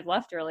them since I've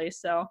left early.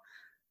 So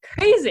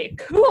crazy.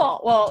 Cool.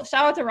 Well,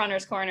 shout out to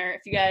Runner's Corner.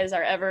 If you guys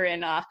are ever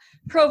in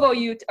Provo,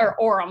 Utah, or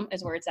Orem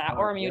is where it's at,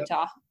 Orem,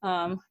 Utah,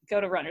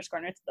 go to Runner's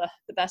Corner. It's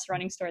the best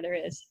running store there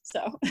is.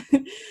 So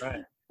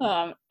right.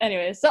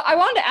 Anyways, so I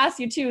wanted to ask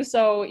you too,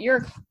 so you're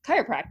a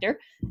chiropractor,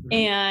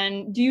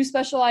 and do you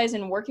specialize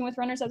in working with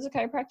runners as a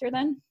chiropractor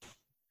then?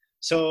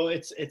 So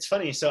it's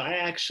funny. So I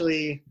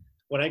actually,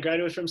 when I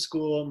graduated from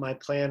school, my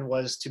plan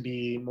was to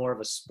be more of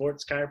a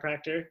sports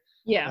chiropractor.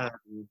 Yeah.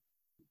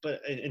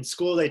 But in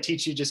school, they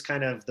teach you just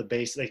kind of the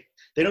base. They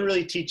don't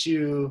really teach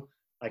you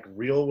like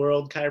real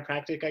world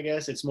chiropractic, I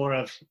guess. It's more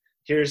of,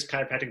 here's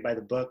chiropractic by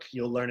the book.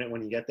 You'll learn it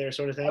when you get there,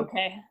 sort of thing.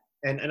 Okay.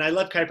 And I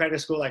love chiropractic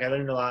school. Like, I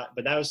learned a lot,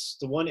 but that was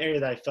the one area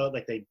that I felt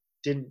like they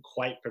didn't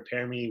quite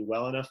prepare me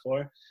well enough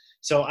for.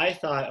 So I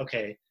thought,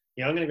 okay,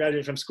 I'm going to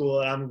graduate from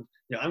school, and I'm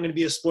going to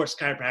be a sports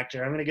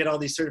chiropractor. I'm going to get all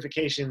these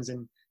certifications,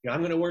 and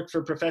I'm going to work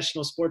for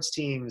professional sports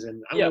teams,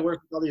 and I'm going to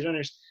work with all these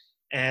runners.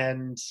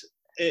 And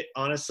it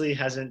honestly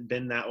hasn't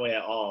been that way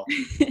at all.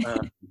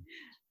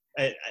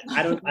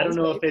 I don't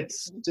know if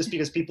it's just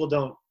because people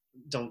don't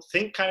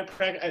think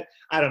chiropractic.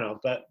 I don't know.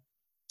 But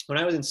when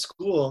I was in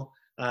school,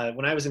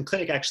 when I was in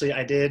clinic, actually,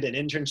 I did an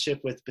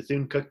internship with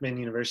Bethune-Cookman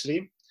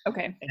University.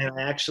 Okay. And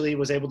I actually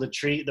was able to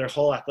treat their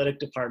whole athletic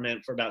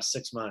department for about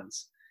 6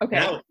 months. Okay.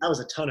 That was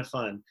a ton of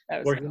fun,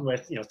 working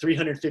with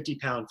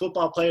 350-pound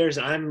football players.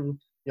 And I'm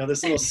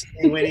this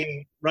little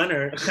winning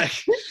runner,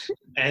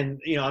 and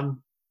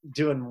I'm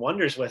doing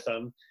wonders with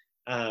them.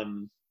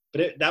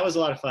 But that was a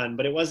lot of fun.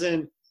 But it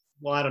wasn't.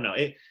 Well, I don't know.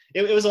 It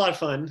was a lot of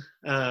fun.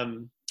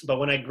 But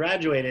when I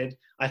graduated,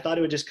 I thought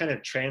it would just kind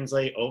of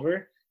translate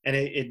over, and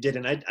it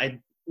didn't. I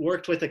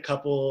worked with a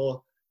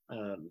couple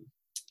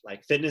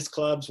like fitness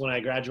clubs when I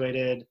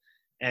graduated,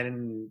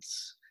 and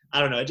I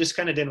don't know, it just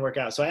kind of didn't work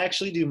out. So I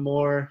actually do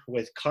more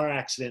with car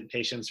accident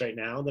patients right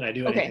now than I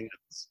do anything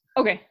else.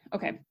 Okay.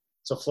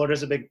 So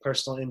Florida's a big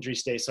personal injury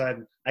state. So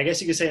I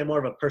guess you could say I'm more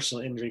of a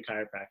personal injury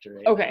chiropractor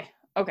right now.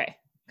 Okay.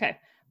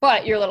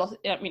 But you're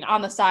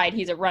on the side,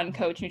 he's a run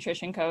coach,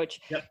 nutrition coach.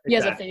 Yep, exactly. He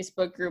has a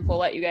Facebook group we'll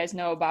let you guys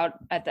know about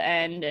at the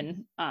end,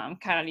 and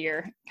kind of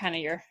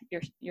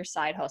your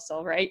side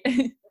hustle, right?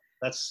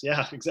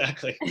 Yeah,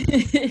 exactly.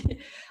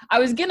 I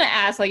was going to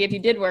ask, like, if you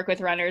did work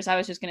with runners, I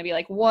was just going to be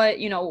like, what,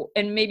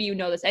 and maybe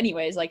this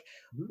anyways, like,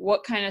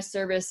 what kind of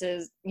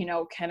services,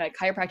 can a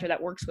chiropractor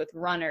that works with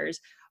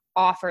runners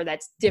offer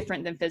that's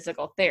different than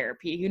physical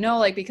therapy,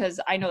 like, because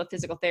I know the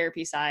physical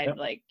therapy side,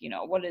 like,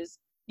 what is,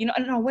 in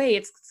a way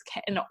it's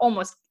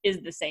almost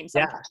is the same.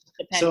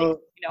 Depending,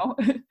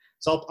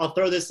 So I'll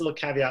throw this little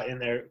caveat in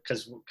there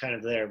because we're kind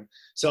of there.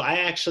 So I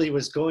actually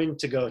was going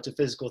to go to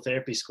physical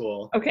therapy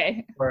school.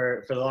 Okay.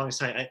 For the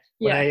longest time.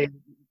 When I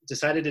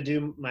decided to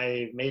do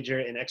my major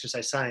in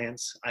exercise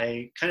science,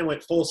 I kind of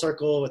went full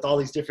circle with all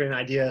these different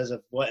ideas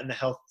of what in the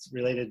health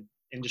related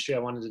industry I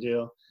wanted to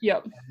do.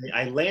 Yep.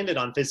 I landed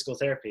on physical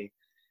therapy,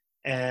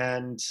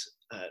 and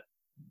the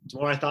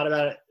more I thought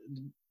about it,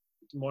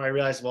 the more I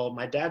realized, well,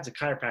 my dad's a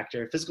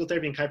chiropractor. Physical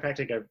therapy and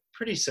chiropractic are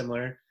pretty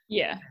similar.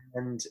 Yeah.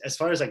 And as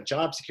far as like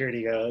job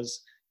security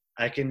goes,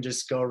 I can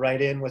just go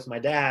right in with my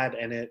dad,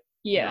 and I'd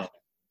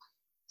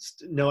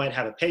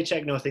have a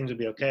paycheck, know things would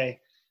be okay.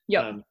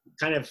 Yeah.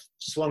 Kind of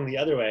swung the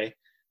other way.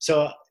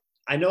 So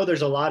I know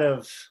there's a lot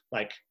of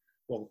like,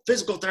 well,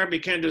 physical therapy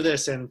can't do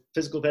this, and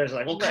physical therapists are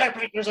like, well,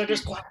 chiropractors are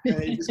just quack.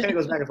 And it just kind of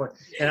goes back and forth.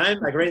 And I'm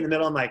like right in the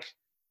middle. I'm like,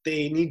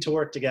 they need to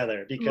work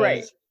together,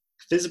 because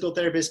physical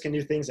therapists can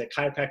do things that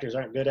chiropractors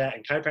aren't good at,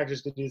 and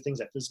chiropractors can do things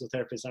that physical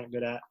therapists aren't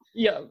good at.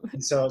 Yeah.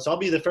 So I'll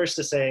be the first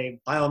to say,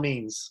 by all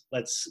means,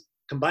 let's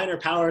combine our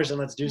powers and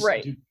let's do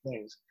some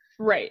things.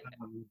 Right.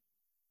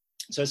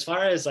 So as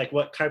far as like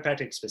what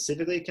chiropractic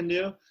specifically can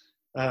do,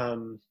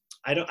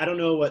 I don't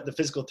know what the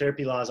physical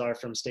therapy laws are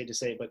from state to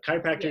state, but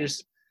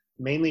chiropractors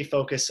mainly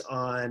focus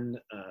on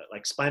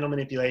like spinal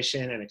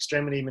manipulation and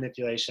extremity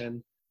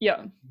manipulation.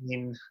 Yeah.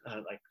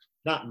 Like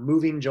not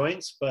moving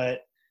joints, but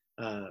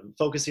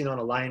focusing on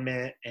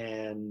alignment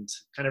and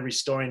kind of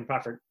restoring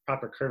proper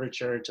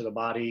curvature to the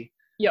body.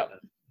 Yep.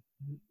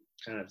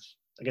 Kind of,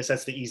 I guess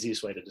that's the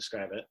easiest way to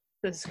describe it.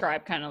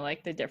 Describe kind of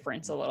like the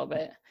difference a little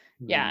bit.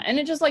 Mm-hmm. Yeah. And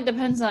it just like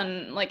depends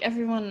on, like,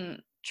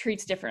 everyone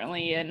treats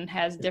differently and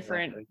has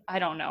different, exactly. I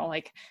don't know,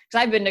 like,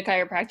 because I've been to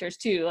chiropractors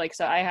too, like,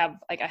 so I have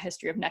like a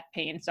history of neck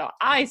pain, so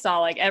I saw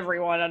like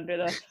everyone under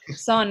the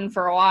sun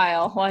for a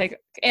while, like,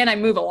 and I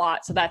move a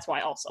lot, so that's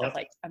why also, yep.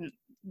 Like, I'm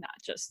not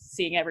just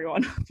seeing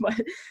everyone,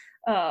 but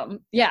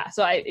yeah,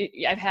 so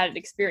I've had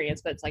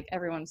experience, but it's like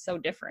everyone's so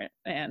different,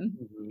 and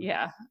mm-hmm.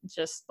 Yeah, it's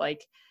just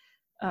like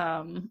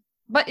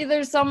but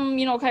there's some,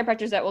 you know,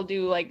 chiropractors that will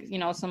do like, you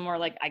know, some more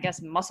like, I guess,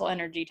 muscle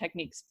energy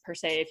techniques per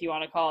se, if you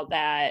want to call it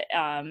that.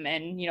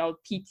 And, you know,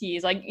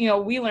 PTs, like, you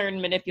know, we learn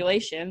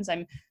manipulations.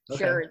 I'm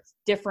sure it's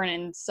different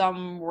in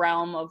some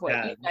realm of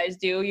what you guys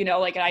do, you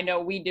know, like, I know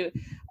we do,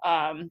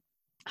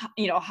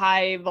 you know,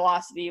 high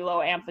velocity,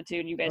 low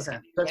amplitude. You guys can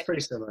do that's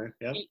pretty similar.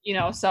 Yeah. You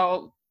know,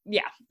 so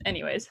yeah,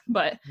 anyways,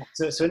 but.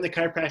 So in the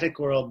chiropractic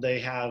world, they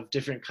have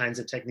different kinds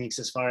of techniques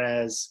as far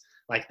as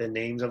like the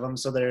names of them.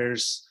 So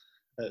there's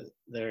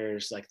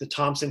like the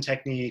Thompson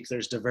technique,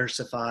 there's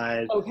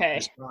diversified,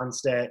 there's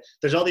Ronstadt,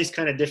 there's all these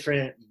kind of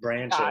different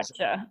branches.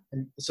 Gotcha.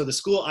 And so the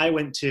school I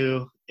went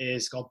to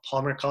is called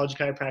Palmer College of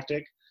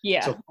Chiropractic. Yeah.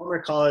 So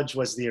Palmer College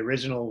was the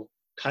original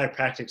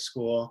chiropractic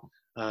school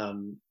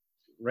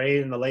right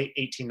in the late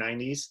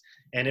 1890s,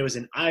 and it was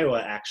in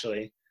Iowa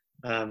actually.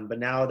 But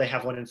now they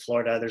have one in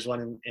Florida. There's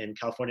one in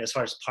California as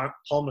far as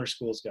Palmer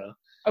schools go.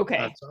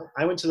 Okay. So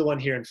I went to the one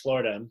here in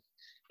Florida.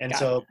 And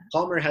so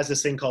Palmer has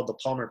this thing called the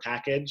Palmer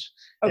package.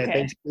 And it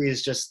basically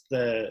is just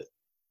the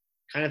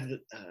kind of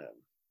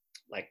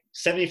like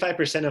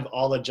 75% of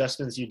all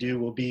adjustments you do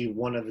will be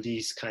one of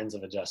these kinds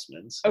of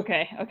adjustments.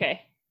 Okay.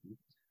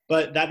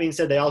 But that being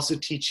said, they also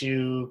teach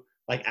you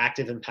like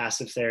active and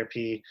passive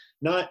therapy,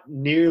 not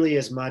nearly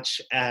as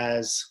much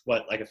as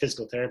what like a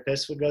physical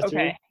therapist would go through.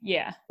 Okay,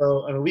 yeah.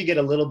 So I mean, we get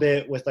a little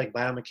bit with like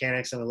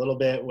biomechanics and a little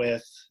bit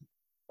with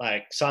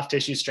like soft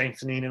tissue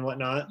strengthening and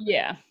whatnot.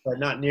 Yeah. But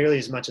not nearly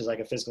as much as like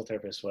a physical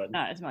therapist would.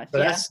 Not as much. But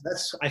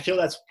that's I feel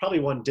that's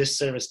probably one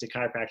disservice to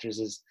chiropractors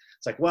is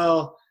it's like,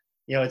 well,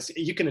 you know, it's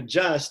you can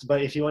adjust,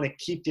 but if you want to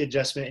keep the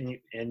adjustment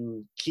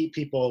and keep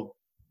people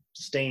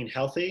staying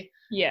healthy,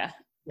 yeah,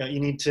 you know,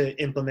 you need to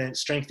implement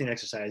strengthening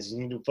exercises. You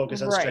need to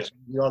focus on stretching,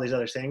 do all these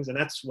other things, and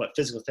that's what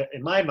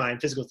in my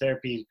mind, physical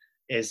therapy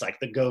is like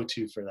the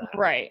go-to for that.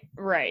 Right.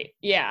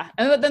 Yeah.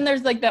 And then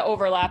there's like the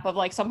overlap of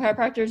like some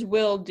chiropractors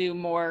will do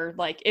more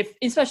like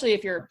especially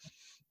if you're,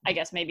 I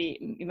guess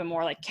maybe even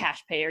more like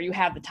cash pay or you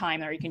have the time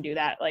there, you can do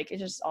that. Like it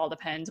just all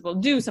depends. We'll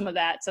do some of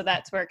that. So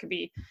that's where it could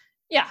be.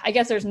 Yeah. I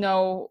guess there's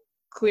no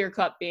clear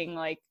cut being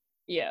like,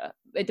 yeah,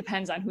 it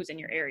depends on who's in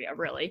your area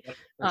really.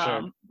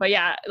 Sure. But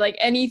yeah, like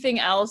anything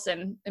else,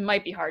 and it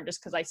might be hard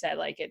just because I said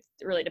like it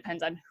really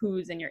depends on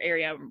who's in your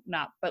area,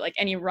 but like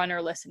any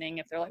runner listening,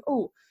 if they're like,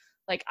 oh,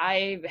 like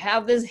I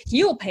have this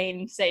heel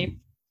pain, say,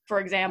 for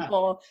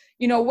example,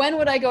 you know, when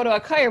would I go to a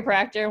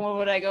chiropractor and when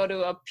would I go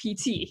to a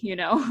PT, you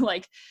know,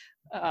 like,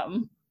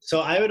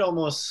 so I would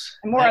almost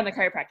more on the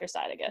chiropractor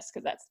side, I guess,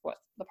 because that's what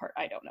the part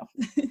I don't know.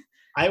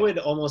 I would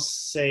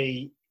almost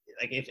say,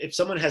 like, if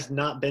someone has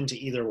not been to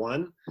either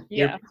one,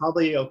 you're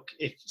probably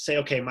say,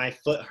 okay, my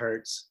foot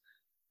hurts,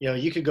 you know,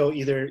 you could go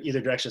either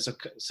direction.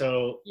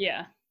 So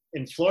yeah,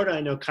 in Florida,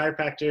 I know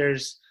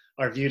chiropractors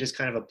are viewed as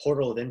kind of a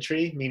portal of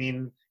entry,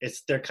 meaning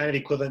they're kind of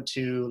equivalent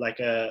to like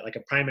a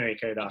primary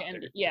care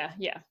doctor. Yeah.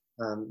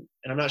 And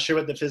I'm not sure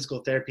what the physical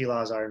therapy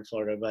laws are in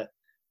Florida, but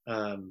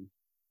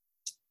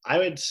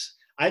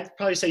I'd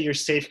probably say you're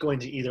safe going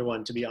to either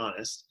one, to be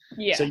honest.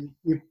 Yeah. So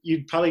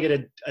you'd probably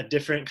get a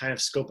different kind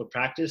of scope of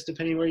practice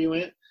depending where you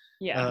went.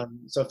 Yeah.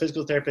 So a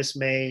physical therapist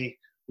may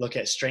look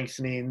at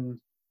strengthening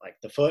like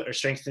the foot or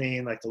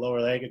strengthening like the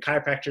lower leg. A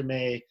chiropractor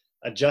may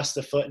adjust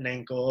the foot and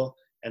ankle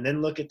and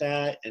then look at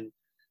that and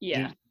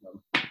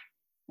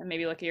and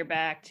maybe look at your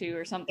back too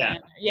or something.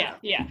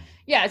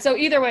 Yeah. So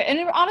either way,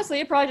 and honestly,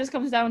 it probably just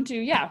comes down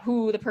to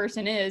who the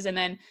person is, and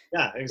then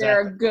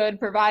they're a good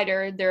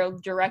provider. They'll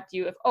direct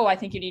you if I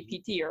think you need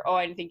PT or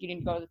I think you need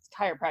to go to the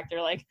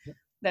chiropractor. Like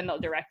then they'll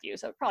direct you.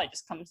 So it probably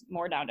just comes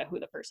more down to who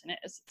the person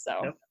is.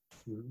 So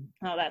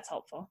that's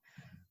helpful.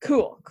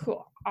 Cool,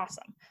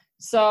 awesome.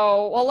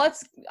 So well,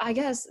 let's I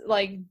guess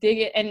like dig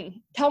it and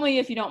tell me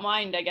if you don't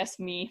mind. I guess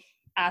me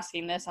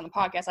asking this on the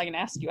podcast, I can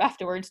ask you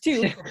afterwards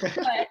too.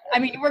 But I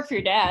mean, you work for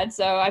your dad,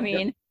 so I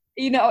mean,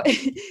 you know,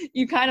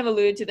 you kind of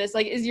alluded to this.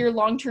 Like, is your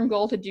long-term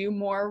goal to do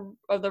more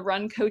of the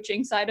run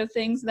coaching side of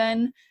things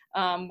then,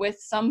 with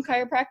some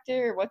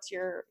chiropractor? Or what's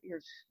your?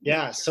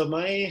 Yeah. So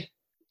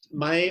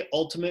my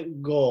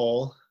ultimate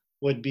goal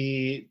would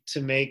be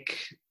to make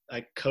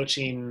like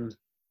coaching,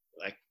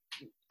 like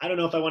I don't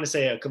know if I want to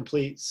say a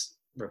complete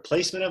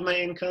replacement of my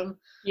income.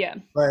 Yeah.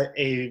 But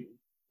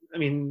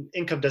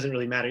income doesn't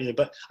really matter either,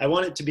 but I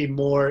want it to be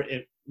more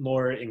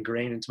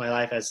ingrained into my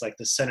life as like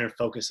the center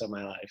focus of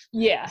my life.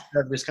 Yeah.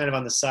 Just kind of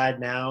on the side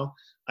now.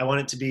 I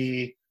want it to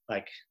be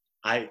like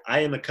I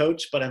am a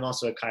coach, but I'm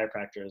also a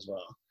chiropractor as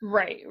well.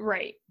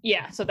 Right.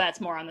 Yeah. So that's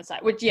more on the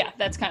side, which, yeah,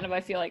 that's kind of,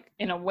 I feel like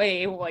in a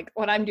way, like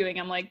what I'm doing,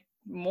 I'm like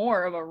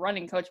more of a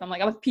running coach. I'm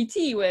like, I'm a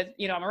PT with,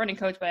 I'm a running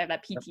coach, but I have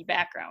that PT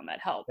background that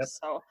Yep. helps.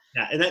 So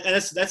yeah. And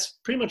that's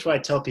pretty much what I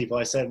tell people.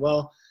 I said,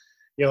 well,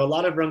 a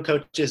lot of run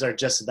coaches are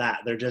just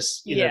that. They're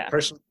just either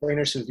personal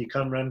trainers who've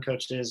become run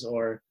coaches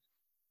or,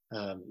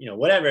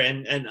 whatever.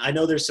 And I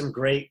know there's some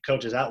great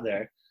coaches out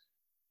there,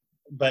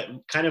 but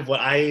kind of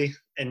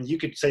and you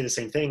could say the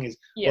same thing, is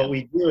what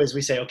we do is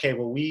we say, okay,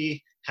 well,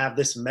 we have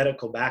this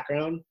medical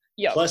background,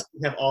 plus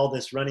we have all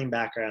this running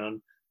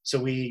background. So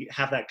we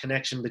have that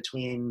connection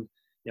between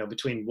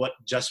what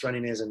just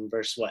running is and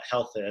versus what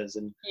health is.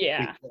 And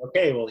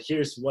okay, well,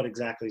 here's what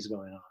exactly is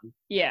going on.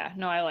 Yeah,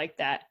 no, I like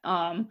that.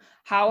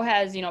 How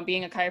has,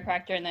 being a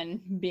chiropractor and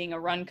then being a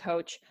run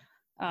coach,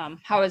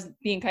 how has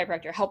being a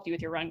chiropractor helped you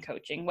with your run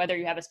coaching? Whether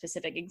you have a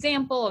specific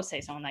example of,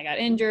 say, someone that got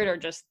injured, or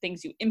just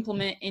things you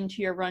implement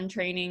into your run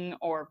training,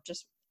 or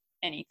just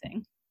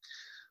anything.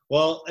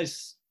 Well,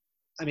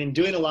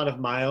 doing a lot of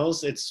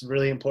miles, it's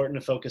really important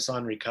to focus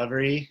on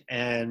recovery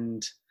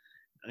and,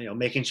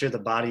 making sure the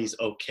body's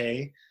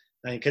okay.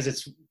 Because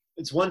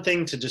it's one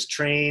thing to just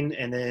train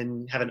and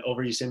then have an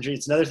overuse injury.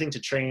 It's another thing to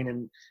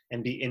train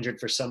and be injured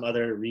for some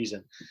other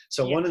reason.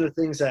 So one of the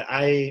things that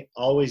I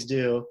always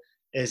do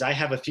is I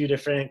have a few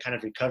different kind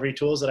of recovery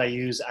tools that I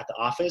use at the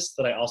office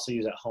that I also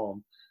use at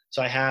home.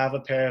 So I have a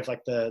pair of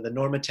like the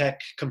Normatec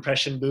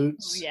compression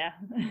boots. Oh, yeah.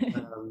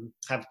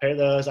 Have a pair of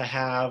those. I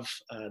have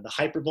the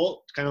Hypervolt,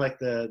 kind of like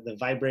the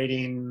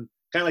vibrating,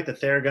 kind of like the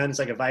Theragun. It's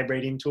like a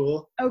vibrating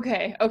tool.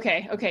 Okay.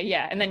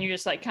 Yeah. And then you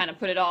just like kind of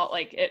put it all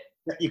like it.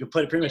 You can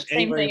put it pretty much same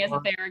anywhere thing as a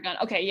Theragun.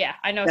 Okay. Yeah.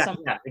 I know some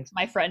of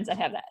my friends that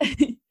have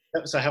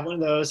that. So I have one of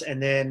those. And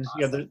then,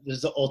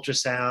 there's the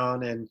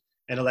ultrasound and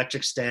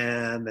electric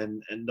stem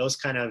and those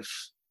kind of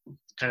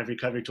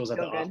recovery tools at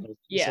the office.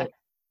 Yeah.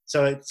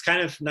 So it's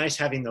kind of nice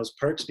having those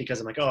perks, because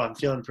I'm like, oh, I'm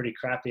feeling pretty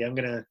crappy. I'm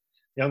going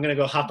to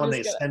go hop on the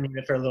extending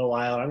bed for a little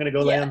while. Or I'm going to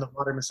go lay on the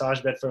water massage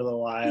bed for a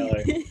little while.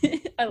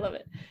 I love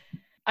it.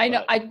 I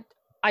know.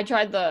 I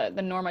tried the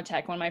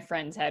Normatec when my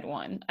friends had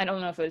one. I don't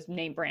know if it was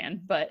name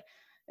brand, but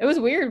it was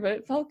weird, but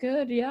it felt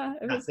good. Yeah.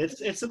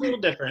 It's a little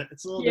different.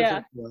 It's a little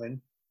different feeling.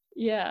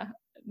 Yeah.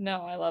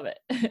 No, I love it.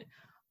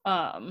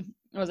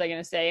 What was I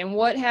going to say? And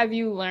what have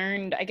you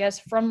learned, I guess,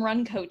 from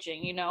run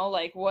coaching?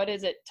 Like what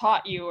has it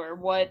taught you, or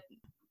what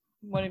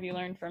have you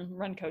learned from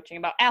run coaching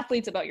about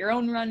athletes, about your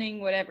own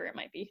running, whatever it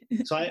might be?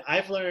 So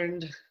I've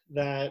learned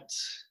that,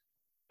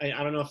 I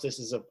don't know if this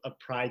is a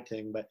pride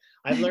thing, but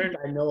I've learned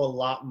I know a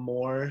lot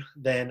more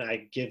than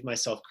I give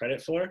myself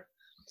credit for.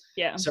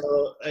 Yeah.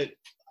 So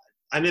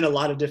I'm in a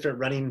lot of different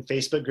running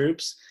Facebook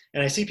groups,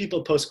 and I see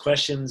people post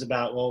questions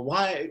about, well,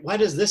 why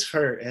does this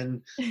hurt?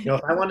 And,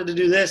 if I wanted to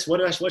do this, what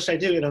should I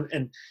do?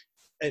 And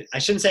I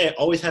shouldn't say I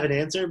always have an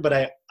answer, but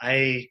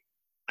I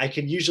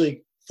can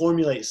usually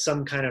formulate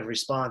some kind of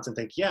response and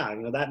think, yeah,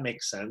 that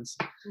makes sense.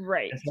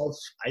 Right. And so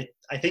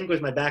I think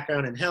with my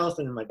background in health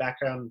and my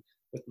background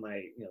with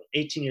my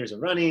 18 years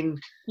of running,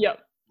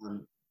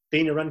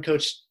 being a run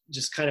coach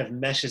just kind of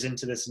meshes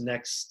into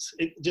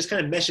it just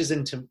kind of meshes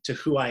into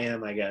who I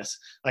am, I guess.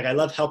 Like I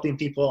love helping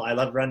people, I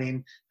love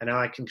running, and now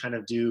I can kind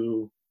of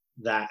do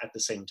that at the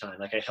same time.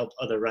 Like I help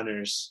other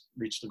runners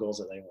reach the goals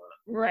that they want.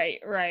 Right.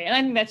 And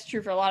I think that's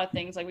true for a lot of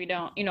things. Like we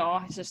don't,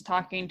 I was just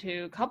talking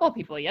to a couple of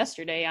people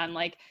yesterday on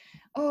like,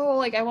 oh,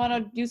 like I want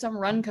to do some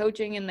run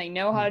coaching, and they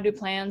know how to do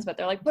plans, but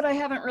they're like, but I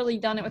haven't really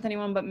done it with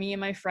anyone but me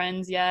and my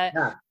friends yet.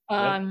 Yeah.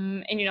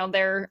 And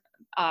they're,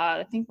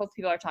 I think both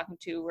people are talking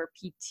to were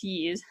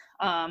PTs.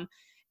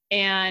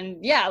 And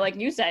yeah, like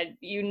you said,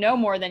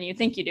 more than you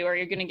think you do, or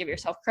you're going to give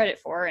yourself credit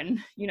for. And,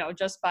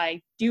 just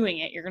by doing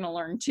it, you're going to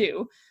learn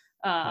too.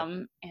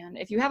 And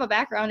if you have a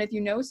background, if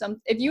you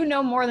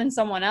know more than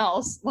someone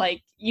else,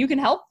 like you can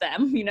help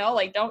them,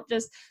 like don't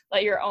just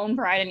let your own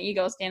pride and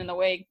ego stand in the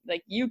way.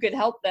 Like you could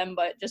help them,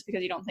 but just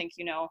because you don't think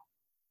you know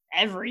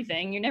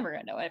everything, you're never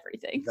going to know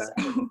everything.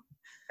 Exactly. So.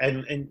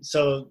 And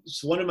so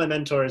one of my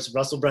mentors,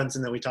 Russell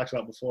Brunson, that we talked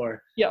about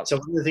before. Yep. So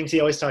one of the things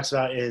he always talks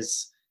about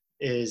is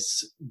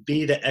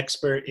be the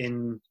expert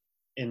in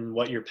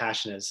what your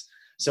passion is.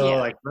 So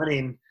like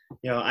running,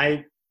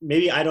 I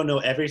don't know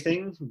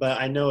everything, but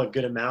I know a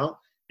good amount,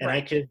 and I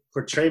could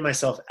portray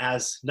myself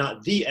as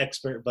not the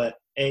expert, but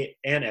an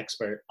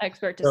expert.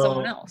 Expert to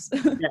someone else.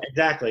 Yeah,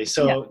 exactly.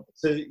 So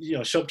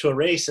show up to a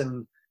race,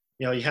 and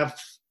you have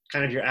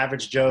kind of your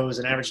average Joes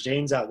and average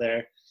Janes out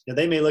there.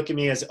 They may look at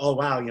me as, oh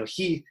wow,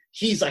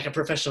 he's like a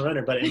professional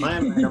runner, but in my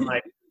mind, I'm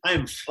like,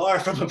 I'm far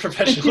from a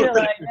professional runner.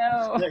 Like,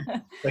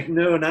 no. Like,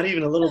 no, not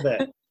even a little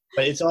bit.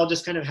 But it's all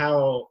just kind of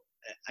how,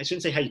 I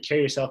shouldn't say how you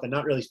carry yourself and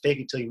not really fake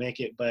it till you make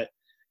it, but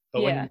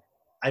when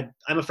I'm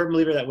a firm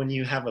believer that when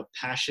you have a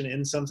passion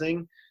in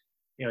something,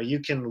 you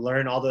can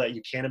learn all that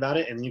you can about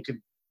it, and you could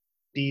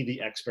be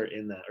the expert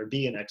in that, or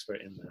be an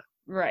expert in that.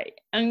 Right.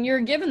 And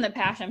you're given the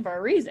passion for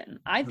a reason,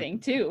 I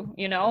think too,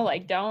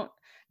 like don't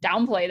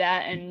downplay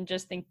that and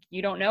just think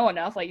you don't know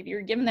enough. Like if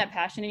you're given that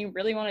passion and you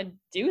really want to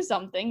do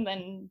something,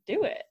 then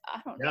do it.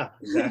 I don't know.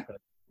 Yeah,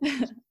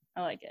 exactly.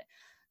 I like it.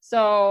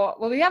 So,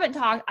 well, we didn't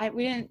talk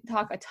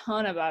a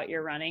ton about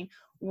your running.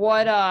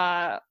 What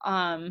has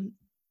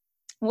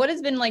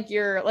been like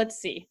let's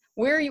see,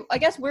 where are you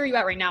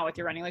at right now with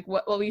your running? Like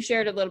we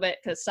shared a little bit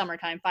because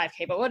summertime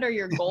 5K, but what are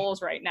your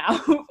goals right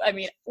now? I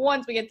mean,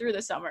 once we get through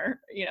the summer,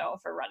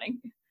 for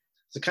running.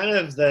 So kind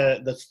of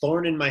the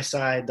thorn in my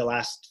side the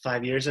last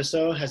 5 years or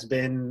so has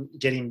been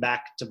getting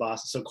back to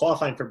Boston. So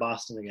qualifying for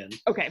Boston again.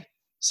 Okay.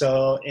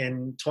 So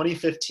in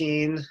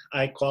 2015,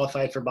 I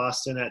qualified for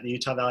Boston at the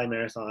Utah Valley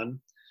Marathon.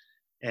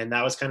 And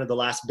that was kind of the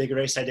last big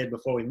race I did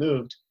before we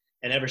moved.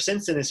 And ever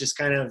since then, it's just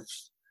kind of,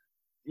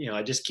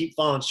 I just keep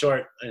falling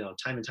short,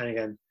 time and time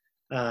again.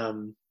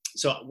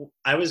 So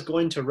I was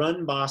going to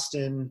run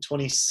Boston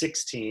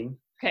 2016.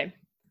 Okay.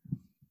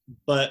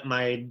 But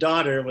my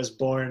daughter was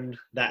born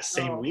that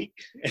same week.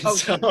 And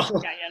so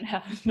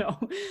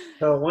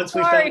once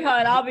we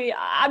hon,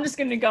 I'm just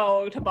going to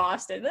go to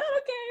Boston.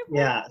 Okay.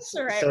 Yeah.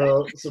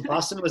 So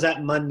Boston was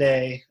that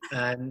Monday,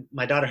 and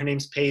my daughter, her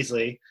name's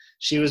Paisley.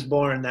 She was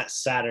born that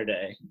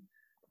Saturday.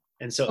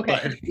 And so but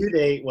her due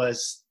date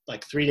was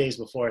like 3 days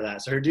before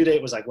that. So her due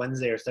date was like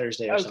Wednesday or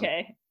Thursday or something.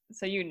 Okay.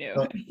 So you knew.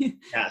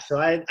 So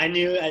I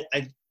knew,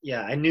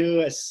 I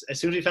knew as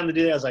soon as we found the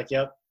due date, I was like,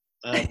 yep,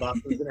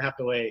 Boston's going to have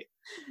to wait.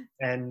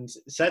 And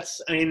so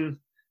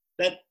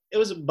it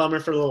was a bummer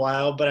for a little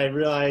while, but I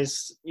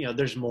realized,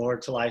 there's more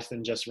to life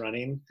than just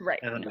running. Right.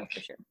 And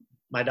for sure.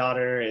 My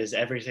daughter is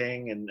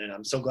everything. And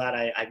I'm so glad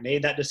I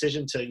made that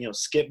decision to,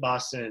 skip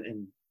Boston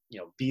and,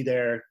 be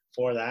there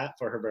for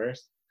her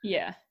birth.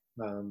 Yeah.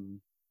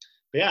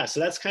 But yeah, so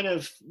that's kind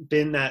of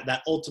been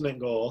that ultimate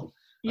goal.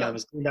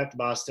 Is coming back to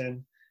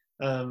Boston.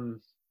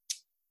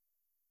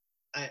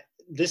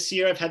 This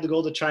year I've had the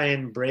goal to try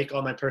and break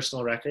all my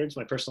personal records,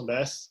 my personal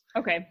bests.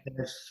 Okay.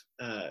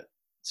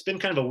 It's been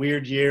kind of a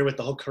weird year with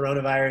the whole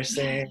coronavirus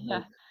thing.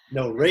 Yeah.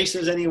 No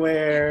races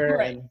anywhere.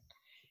 Right. And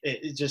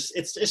it's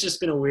just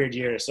been a weird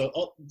year.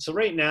 So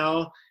right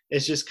now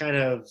it's just kind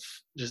of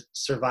just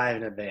survive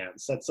and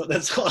advance. That's all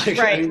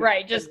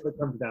right. Just what it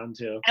comes down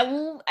to.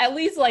 At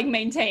least like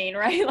maintain,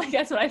 right? Like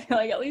that's what I feel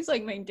like, at least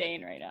like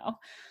maintain right now.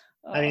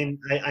 I mean,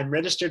 I'm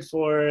registered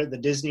for the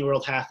Disney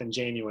World Half in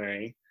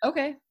January.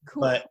 Okay,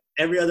 cool. But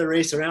every other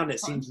race around it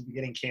seems to be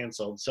getting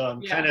canceled. So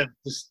I'm kind of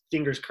just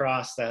fingers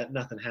crossed that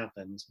nothing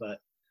happens. But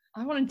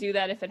I want to do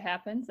that if it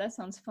happens. That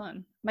sounds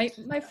fun.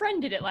 My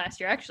friend did it last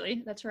year,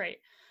 actually. That's right.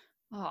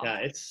 Oh. Yeah,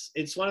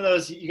 it's one of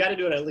those, you got to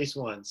do it at least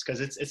once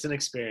because it's an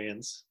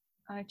experience.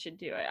 I should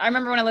do it. I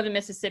remember when I lived in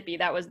Mississippi,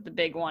 that was the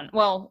big one.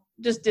 Well,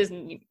 just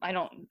Disney.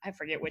 I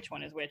forget which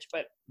one is which,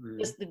 but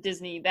just the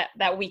Disney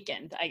that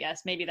weekend, I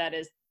guess. Maybe that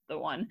is the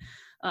one.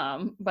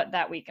 But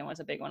that weekend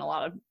was a big one. A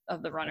lot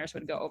of the runners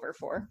would go over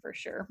for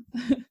sure.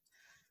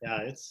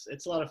 Yeah, it's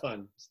a lot of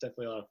fun. It's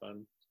definitely a lot of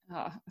fun.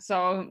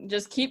 So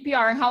just keep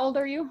PRing. How old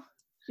are you?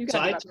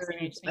 I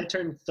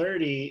turned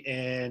 30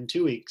 in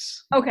 2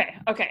 weeks. Okay.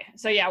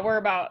 So yeah,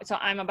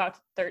 I'm about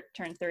to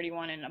turn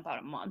 31 in about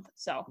a month.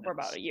 So we're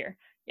about a year.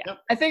 Yeah. Yep.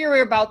 I figure we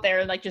were about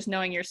there, like just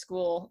knowing your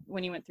school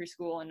when you went through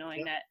school and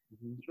knowing that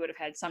you would have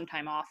had some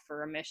time off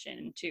for a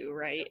mission too,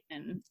 right?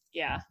 And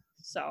yeah.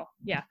 So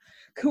yeah,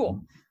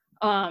 cool.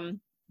 What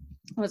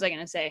was I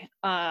gonna say?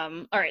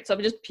 All right, so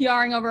just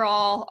PRing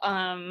overall.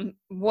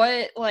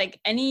 What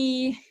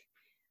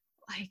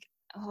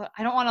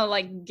I don't want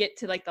to get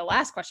to the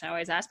last question I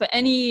always ask, but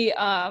any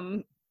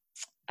I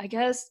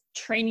guess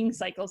training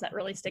cycles that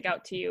really stick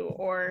out to you,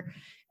 or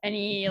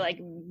any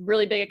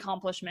really big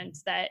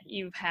accomplishments that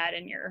you've had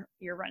in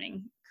your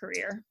running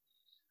career?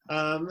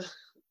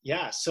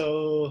 Yeah,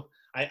 so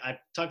I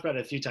talked about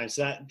it a few times.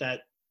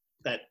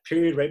 That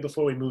period right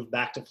before we moved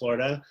back to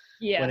Florida,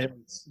 when it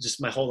was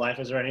just my whole life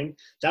was running,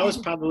 that was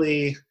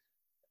probably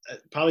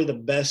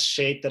the best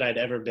shape that I'd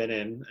ever been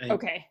in.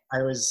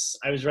 I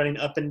was running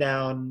up and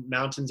down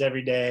mountains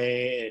every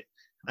day.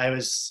 I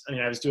was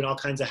doing all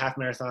kinds of half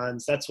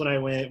marathons. That's when I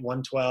went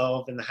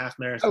 112 in the half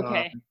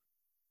marathon.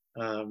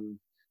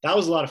 That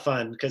was a lot of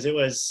fun because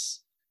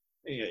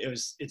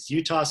it's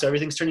Utah, so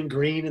everything's turning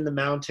green in the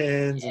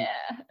mountains.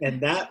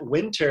 And that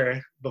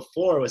winter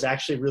before was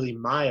actually really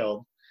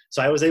mild.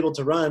 So I was able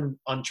to run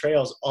on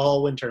trails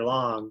all winter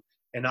long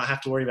and not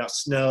have to worry about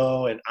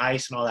snow and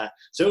ice and all that.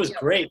 So it was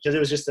great because it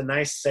was just a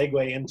nice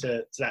segue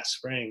into that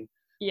spring.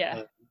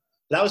 Yeah.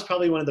 That was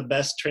probably one of the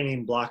best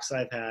training blocks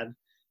I've had.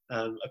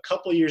 A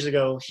couple years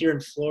ago here in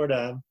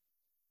Florida,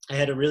 I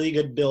had a really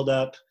good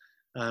build-up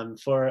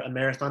for a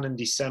marathon in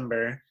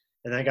December,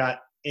 and I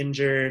got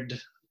injured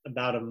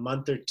about a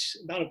month or two,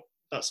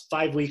 about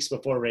 5 weeks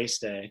before race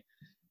day.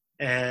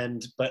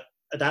 But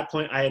at that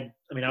point, I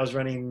was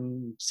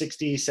running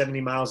 60, 70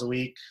 miles a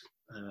week,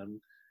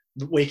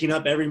 waking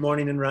up every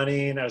morning and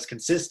running. I was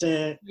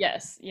consistent.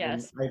 Yes.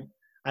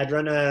 I'd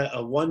run a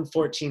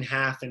 1:14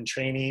 half in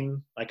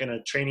training, like in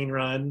a training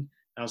run.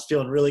 I was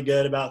feeling really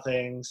good about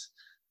things.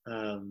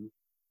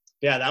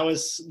 That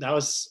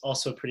was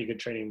also a pretty good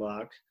training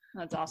block.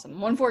 That's awesome.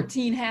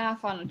 1:14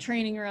 half on a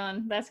training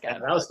run. That's good.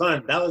 That was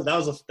fun. That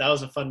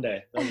was a fun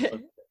day.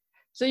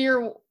 So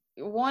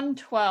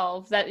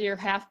 112. That your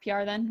half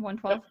PR then?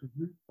 112. Yep.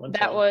 Mm-hmm.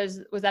 That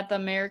was that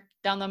the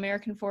down the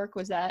American Fork?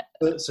 Was that?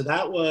 So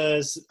that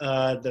was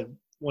the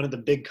one of the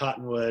big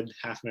Cottonwood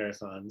half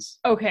marathons.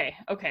 Okay.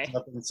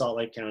 Up in Salt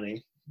Lake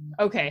County.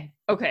 Okay.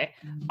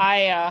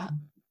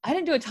 I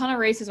didn't do a ton of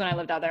races when I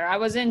lived out there. I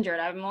was injured.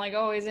 I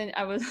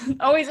was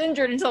always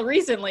injured until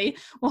recently.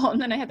 Well, and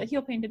then I had the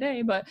heel pain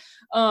today, but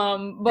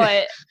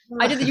I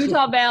did the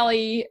Utah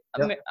Valley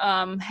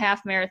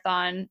half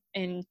marathon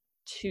in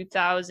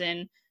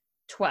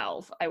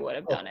 2012. I would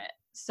have done it.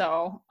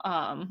 So,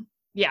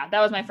 that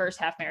was my first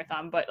half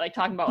marathon, but like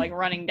talking about like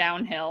running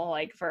downhill,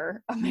 like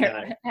for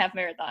half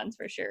marathons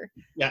for sure.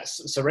 Yes.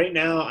 So right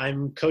now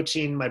I'm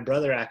coaching my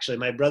brother, actually.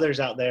 My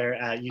brother's out there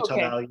at Utah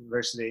Valley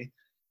University.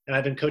 And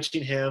I've been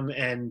coaching him,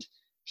 and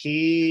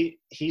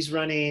he's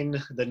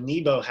running the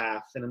Nebo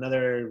half in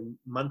another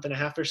month and a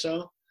half or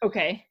so.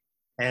 Okay.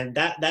 And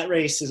that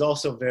race is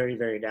also very,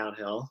 very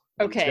downhill.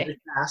 Okay. It's very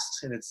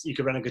fast, and you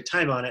could run a good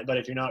time on it, but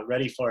if you're not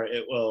ready for it,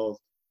 it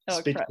will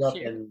spit you up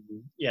and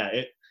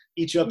it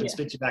eats you up and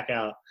spit you back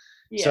out.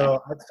 Yeah.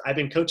 So I've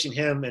been coaching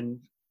him and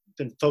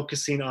been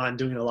focusing on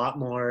doing a lot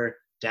more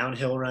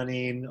downhill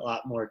running, a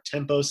lot more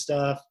tempo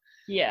stuff.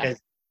 Yeah.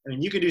 I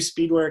mean, you could do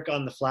speed work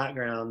on the flat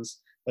grounds,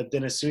 but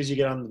then as soon as you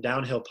get on the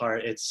downhill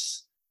part,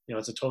 it's a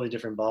totally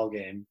different ball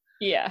game.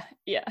 Yeah.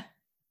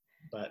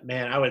 But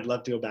man, I would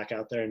love to go back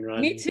out there and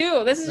run. Me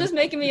too. This is just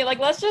making me like,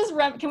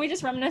 can we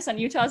just reminisce on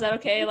Utah? Is that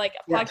okay? Like,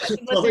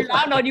 podcast listeners,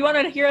 I don't know. Do you want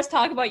to hear us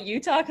talk about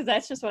Utah? Because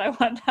that's just what I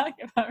want to talk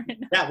about right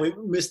now. Yeah, we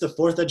missed the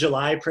 4th of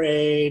July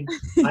parade,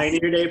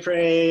 Pioneer Day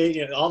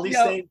parade, all these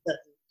things.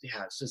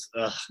 It's just.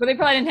 Ugh. But they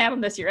probably didn't have them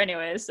this year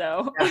anyway,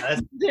 so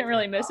didn't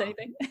really miss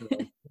anything.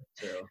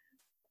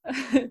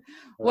 True.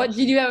 What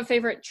did you have a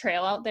favorite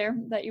trail out there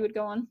that you would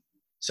go on?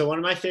 So one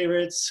of my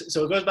favorites,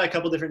 so it goes by a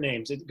couple different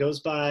names. It goes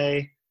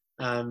by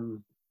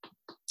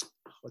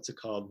what's it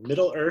called?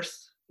 Middle Earth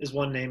is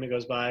one name it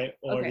goes by,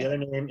 or the other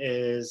name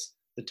is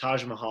the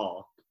Taj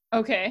Mahal.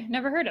 Okay,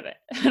 never heard of it.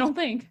 I don't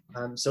think.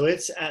 So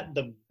it's at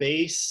the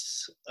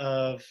base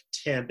of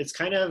Temp. It's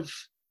kind of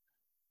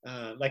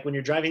like when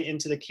you're driving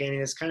into the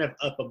canyon, it's kind of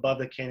up above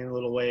the canyon a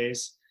little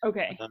ways.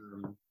 Okay.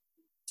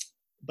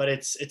 But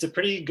it's a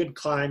pretty good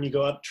climb. You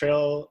go up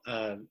trail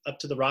up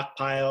to the rock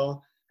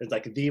pile. There's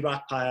like the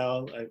rock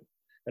pile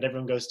that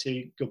everyone goes to.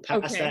 You go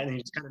past that, and then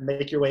you just kind of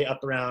make your way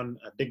up around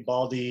Big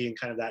Baldy and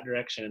kind of that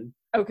direction.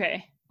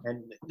 Okay.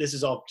 And this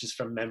is all just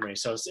from memory.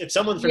 So if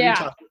someone from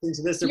Utah listens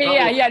to this, they're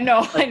probably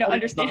no, like, I know,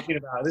 understand. Talking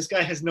about this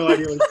guy has no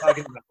idea what he's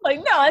talking about. Like,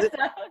 no, it's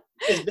not.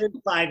 It's been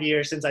 5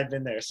 years since I've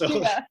been there.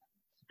 So,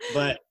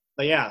 but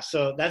yeah,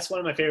 so that's one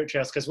of my favorite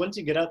trails, because once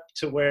you get up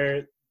to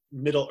where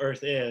Middle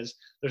Earth is,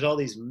 there's all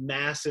these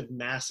massive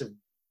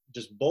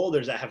just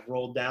boulders that have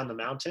rolled down the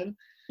mountain.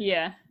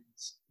 Yeah.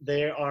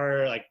 They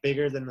are like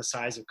bigger than the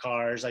size of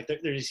cars. Like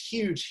there's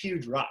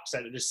huge rocks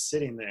that are just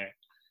sitting there,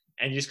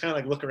 and you just kind of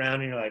like look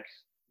around and you're like,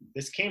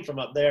 this came from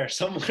up there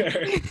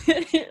somewhere.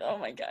 Oh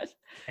my gosh.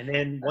 And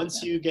then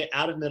once you get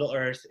out of Middle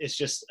Earth, it's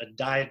just a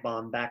dive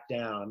bomb back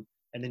down,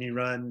 and then you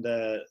run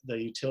the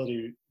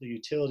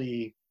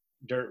utility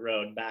dirt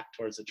road back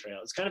towards the trail.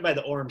 It's kind of by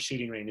the Orem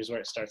shooting range is where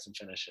it starts and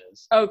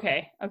finishes.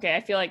 Okay. I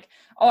feel like,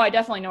 I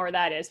definitely know where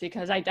that is,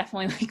 because I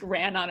definitely like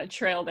ran on a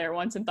trail there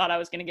once and thought I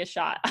was going to get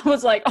shot. I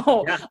was like,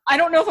 I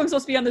don't know if I'm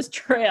supposed to be on this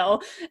trail.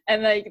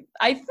 And like,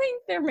 I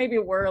think there maybe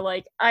were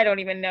like, I don't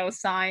even know,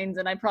 signs,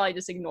 and I probably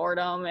just ignored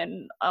them.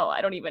 And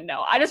I don't even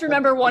know. I just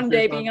remember one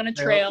day being on a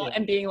trail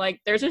and being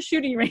like, there's a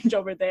shooting range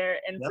over there,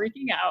 and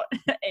freaking out.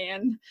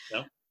 And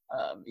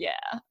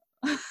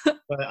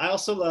But I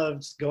also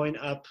loved going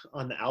up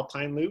on the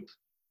Alpine Loop.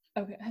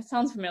 Okay, that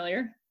sounds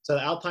familiar. So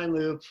the Alpine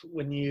Loop,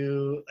 when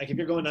if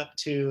you're going up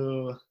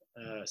to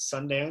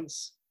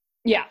Sundance.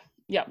 Yeah.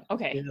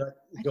 Okay. You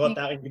go up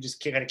that, and you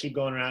just kind of keep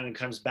going around, and it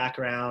comes back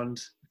around.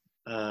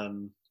 I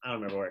don't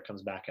remember where it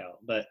comes back out,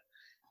 but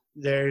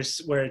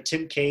there's where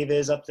Tim Cave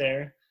is up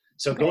there.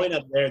 So going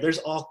up there, there's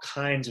all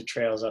kinds of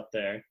trails up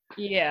there.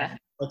 Yeah.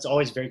 It's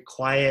always very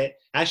quiet.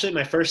 Actually,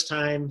 my first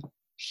time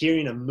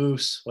hearing a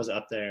moose was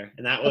up there,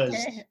 and that was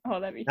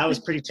that was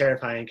pretty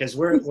terrifying, because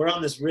we're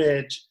on this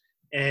ridge,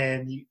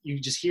 and you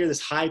just hear this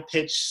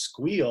high-pitched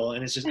squeal,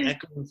 and it's just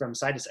echoing from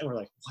side to side. We're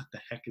like, what the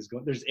heck is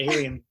going? There's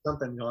alien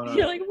something going on.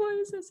 You're like, what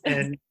is this?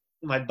 And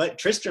my buddy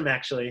Tristram,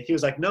 actually, he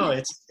was like, no,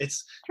 it's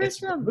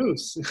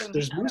moose.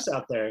 There's moose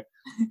out there.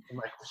 I'm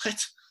like,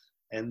 what?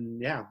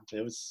 And yeah,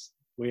 it was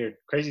weird,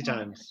 crazy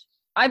times.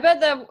 I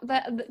bet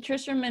that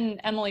Tristram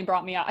and Emily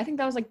brought me out. I think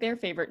that was like their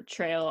favorite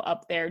trail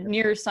up there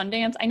near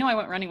Sundance. I know I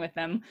went running with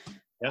them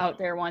out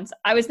there once.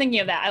 I was thinking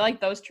of that. I like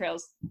those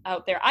trails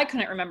out there. I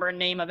couldn't remember a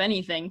name of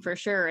anything for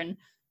sure. And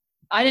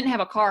I didn't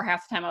have a car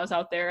half the time I was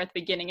out there at the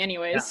beginning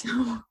anyways.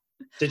 Yeah. So.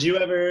 Did you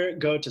ever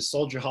go to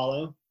Soldier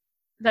Hollow?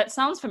 That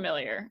sounds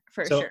familiar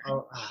for sure.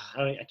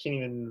 I can't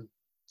even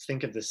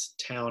think of this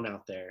town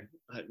out there.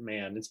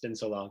 Man, it's been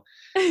so long.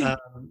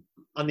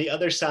 On the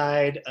other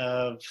side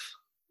of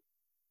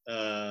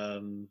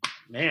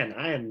Man,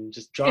 I am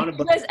just drawing a If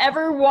you guys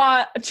ever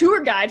want a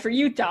tour guide for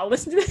Utah,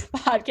 listen to this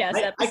podcast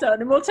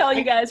episode and we'll tell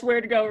you guys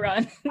where to go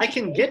run. I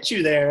can get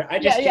you there. I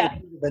just can't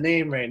think of the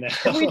name right now.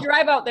 If we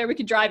drive out there, we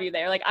could drive you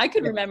there. Like I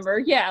could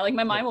remember, like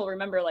my mind will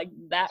remember like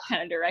that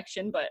kind of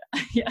direction, but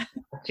yeah.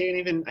 I can't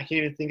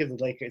even think of the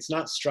lake. It's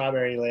not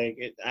Strawberry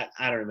Lake.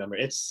 I don't remember.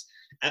 It's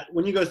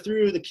when you go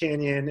through the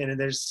canyon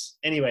and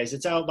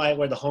it's out by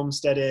where the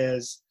homestead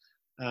is.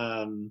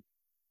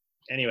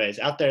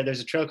 Out there's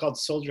a trail called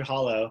Soldier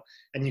Hollow,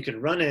 and you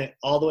could run it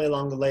all the way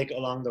along the lake,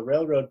 along the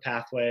railroad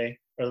pathway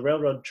or the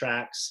railroad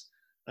tracks.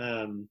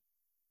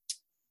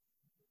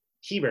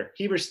 Heber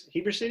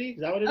City,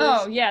 is that what it is?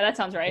 Oh yeah, that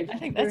sounds right. I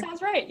think that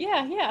sounds right.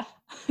 Yeah.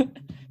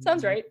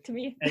 Sounds right to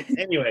me.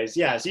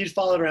 So you'd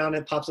follow it around,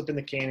 it pops up in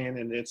the canyon,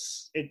 and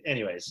that's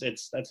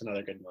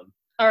another good one.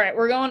 All right,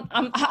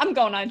 I'm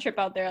going on a trip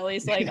out there at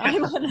least. Like I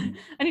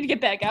need to get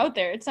back out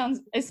there. It sounds,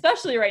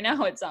 especially right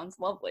now, it sounds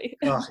lovely.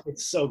 Oh,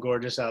 it's so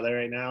gorgeous out there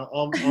right now.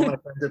 All my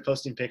friends are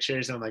posting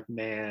pictures, and I'm like,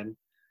 man,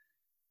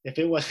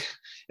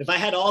 if I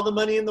had all the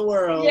money in the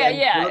world,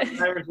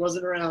 coronavirus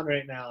wasn't around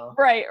right now.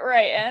 Right,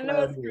 and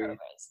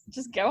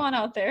just go on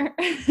out there.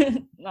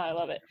 No, I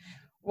love it.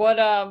 What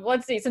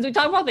let's see. Since we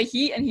talked about the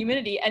heat and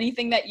humidity,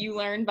 anything that you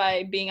learned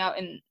by being out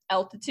in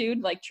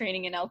altitude, like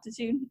training in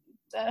altitude,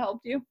 that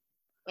helped you?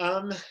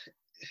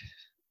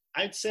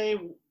 I'd say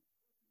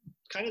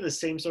kind of the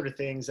same sort of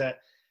things, that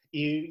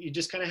you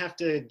just kind of have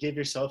to give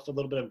yourself a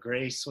little bit of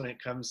grace when it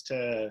comes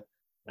to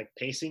like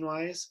pacing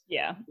wise.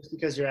 Yeah. Just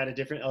because you're at a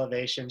different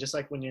elevation, just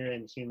like when you're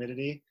in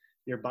humidity,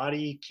 your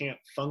body can't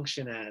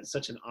function at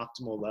such an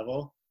optimal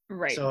level.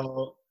 Right.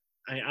 So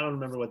I don't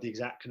remember what the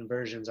exact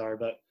conversions are,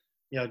 but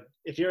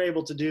if you're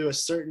able to do a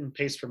certain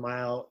pace per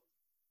mile,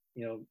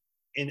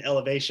 in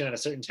elevation at a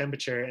certain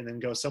temperature, and then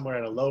go somewhere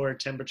at a lower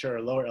temperature or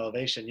lower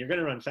elevation, you're going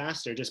to run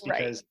faster just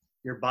because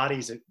your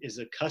body is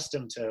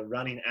accustomed to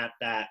running at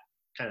that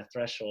kind of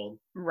threshold.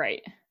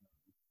 Right.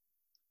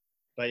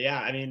 But yeah,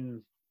 I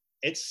mean,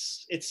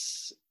 it's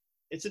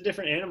a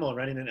different animal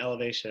running in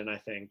elevation. I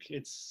think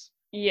it takes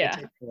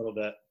a little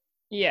bit.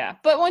 Yeah,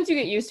 but once you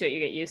get used to it, you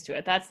get used to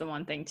it. That's the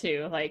one thing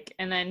too. Like,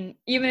 and then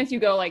even if you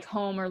go like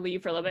home or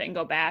leave for a little bit and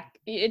go back,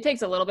 it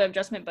takes a little bit of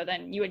adjustment, but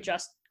then you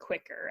adjust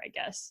quicker, I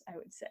guess I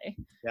would say.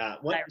 Yeah.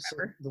 So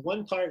the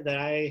one part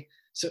that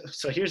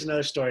so here's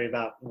another story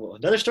about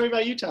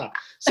Utah.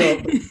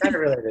 So kind of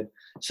related.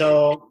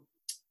 So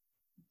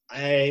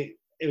it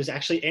was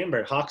actually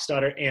Amber, Hawk's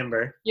daughter,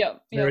 Amber.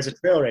 Yep. There was a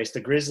trail race, the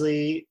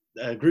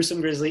Gruesome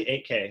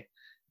Grizzly 8K.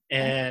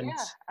 And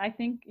I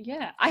think,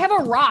 I have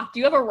a rock. Do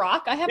you have a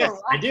rock? I have a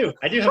rock. I do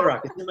have a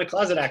rock. It's in my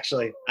closet,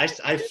 actually.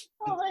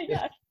 Oh my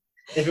gosh.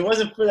 If it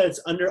wasn't for that it's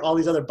under all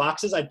these other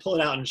boxes, I'd pull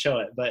it out and show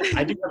it. But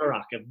I do have a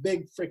rock, a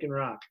big freaking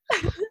rock.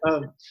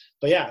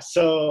 But yeah,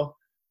 so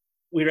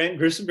we ran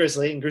Gruesome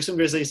Grizzly, and Gruesome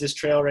Grizzly is this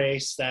trail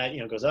race that,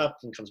 goes up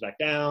and comes back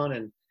down,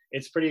 and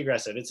it's pretty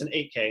aggressive. It's an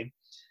 8K.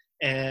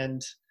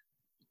 And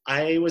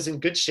I was in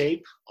good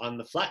shape on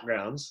the flat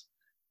grounds.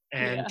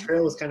 And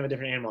trail is kind of a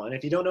different animal. And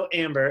if you don't know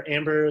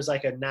Amber is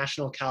like a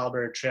national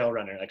caliber trail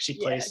runner. Like she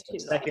placed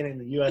second in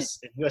the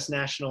U.S.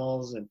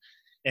 Nationals. And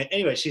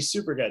anyway, she's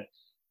super good.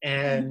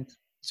 And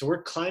so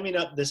we're climbing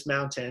up this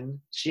mountain.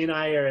 She and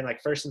I are in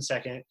like first and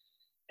second.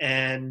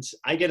 And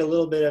I get a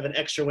little bit of an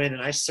extra wind,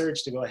 and I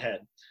surge to go ahead.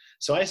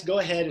 So I go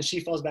ahead, and she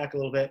falls back a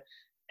little bit.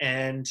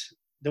 And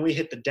then we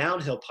hit the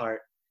downhill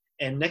part.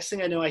 And next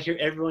thing I know, I hear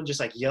everyone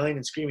just like yelling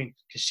and screaming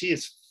because she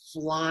is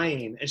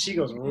flying, and she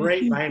goes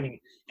right by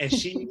me, and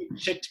she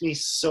kicked me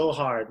so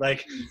hard.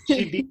 Like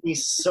she beat me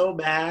so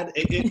bad.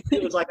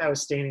 It was like I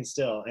was standing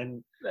still.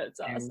 And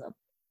that's awesome.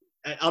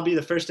 And I'll be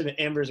the first to admit,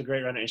 Amber is a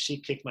great runner, and she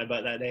kicked my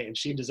butt that day, and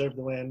she deserved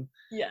the win.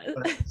 Yeah.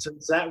 So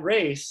that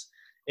race,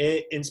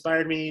 it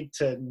inspired me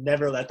to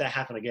never let that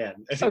happen again.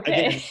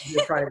 Okay. Again,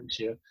 a pride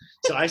issue.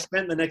 So I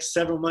spent the next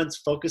several months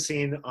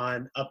focusing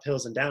on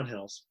uphills and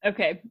downhills.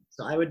 Okay.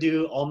 So I would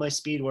do all my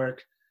speed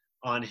work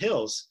on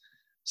hills.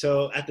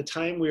 So at the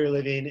time we were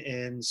living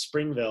in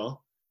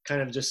Springville,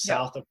 kind of just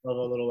south of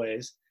Provo a little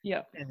ways.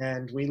 Yep.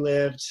 And we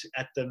lived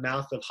at the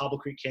mouth of Hobble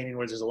Creek Canyon,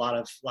 where there's a lot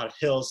of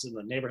hills in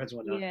the neighborhoods and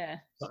whatnot. Yeah.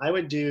 So I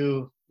would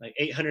do like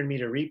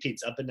 800-meter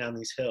repeats up and down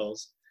these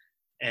hills.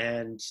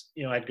 And,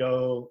 I'd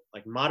go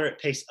like moderate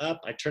pace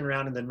up. I'd turn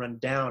around and then run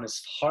down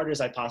as hard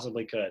as I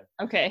possibly could.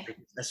 Okay.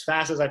 As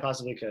fast as I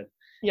possibly could.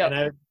 Yeah.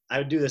 And I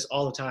would do this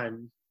all the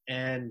time.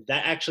 And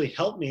that actually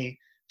helped me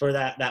for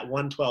that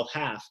 112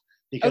 half.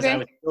 Because I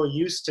was so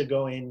used to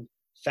going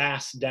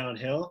fast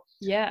downhill.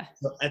 Yeah.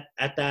 So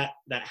at that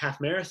half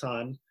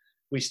marathon,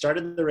 we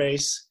started the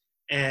race,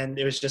 and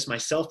it was just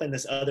myself and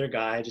this other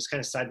guy, just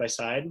kind of side by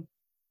side.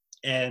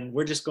 And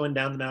we're just going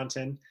down the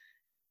mountain,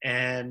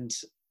 and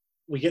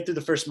we get through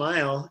the first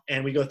mile,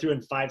 and we go through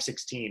in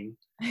 5:16.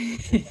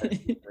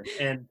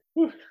 And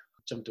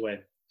jumped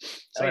away.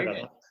 Sorry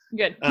about that.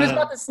 Good. Who's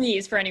about to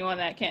sneeze for anyone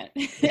that can't?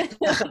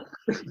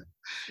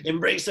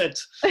 Embrace it.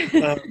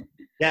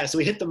 Yeah, so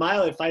we hit the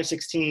mile at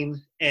 5:16,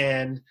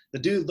 and the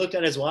dude looked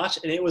at his watch,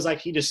 and it was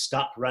like he just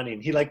stopped running.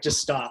 He like just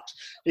stopped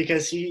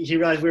because he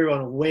realized we were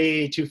going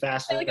way too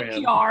fast for like a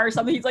him. PR or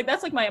something. He's like,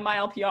 that's like my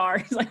mile PR.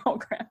 He's like, oh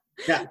crap.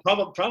 Yeah,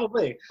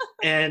 probably.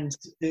 And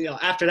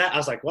after that, I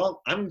was like,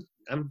 well, I'm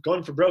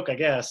going for broke, I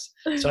guess.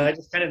 So I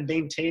just kind of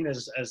maintained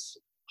as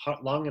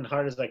long and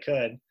hard as I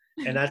could,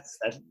 and that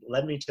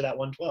led me to that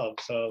 112.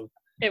 So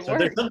It worked.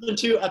 There's something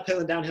to uphill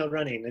and downhill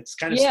running. It's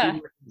kind of Yeah.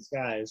 speed work in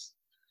disguise.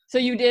 So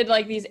you did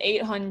like these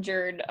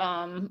 800,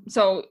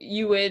 so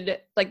you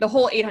would, like the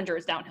whole 800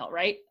 is downhill,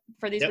 right?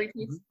 For these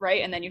repeats,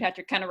 right? And then you'd have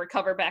to kind of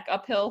recover back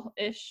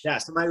uphill-ish. Yeah,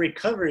 so my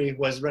recovery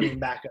was running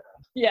back up.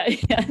 Yeah,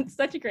 it's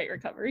such a great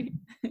recovery.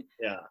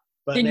 Yeah,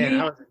 but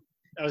man,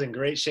 I was in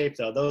great shape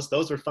though.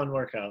 Those were fun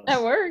workouts.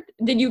 That worked.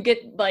 Did you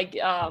get like,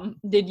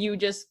 did you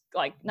just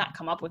like not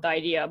come up with the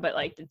idea, but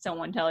like did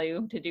someone tell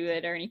you to do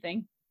it or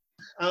anything?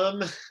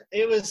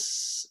 It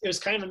was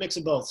kind of a mix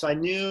of both. So I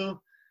knew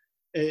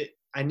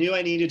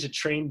I needed to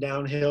train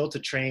downhill to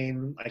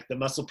train like the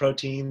muscle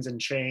proteins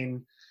and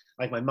train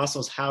like my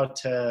muscles how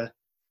to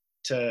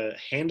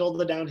handle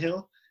the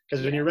downhill.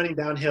 Because when you're running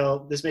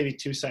downhill, this may be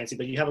too sciencey,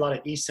 but you have a lot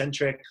of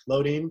eccentric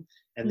loading,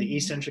 and the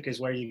eccentric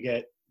is where you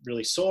get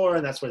really sore,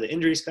 and that's where the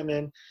injuries come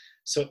in.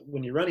 So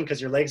when you're running,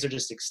 because your legs are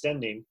just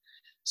extending.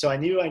 So I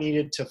knew I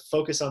needed to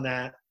focus on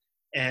that.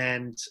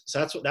 And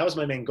so that was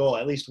my main goal.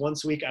 At least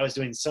once a week, I was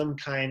doing some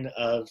kind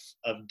of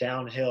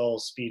downhill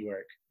speed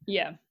work.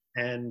 Yeah.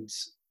 And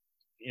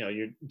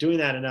you're doing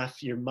that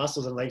enough, your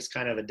muscles and legs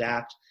kind of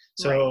adapt.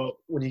 So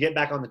when you get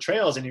back on the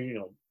trails and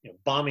you're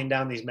bombing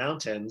down these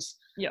mountains,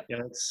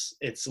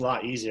 it's a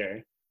lot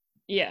easier.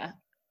 Yeah.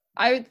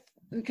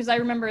 Because I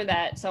remember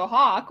that. So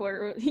Hawk,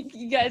 where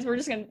you guys were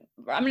I'm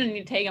gonna need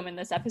to take them in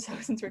this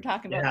episode since we're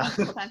talking about that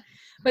all the time.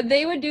 But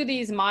they would do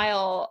these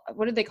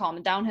what did they call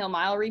them? Downhill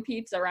mile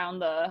repeats around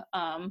the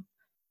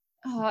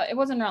it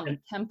wasn't around the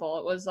temple.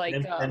 It was like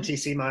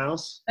MTC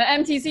miles. The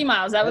MTC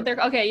miles. Is that what they're?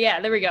 Okay, yeah,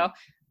 there we go.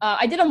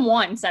 I did them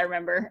once, I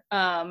remember.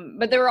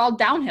 But they were all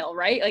downhill,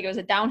 right? Like it was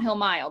a downhill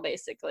mile,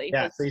 basically.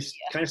 Yeah. So you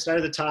kind of start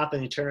at the top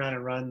and you turn around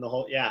and run the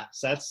whole. Yeah.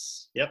 So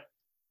that's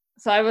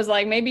So I was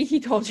like, maybe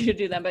he told you to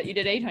do them, but you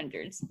did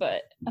 800s.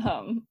 But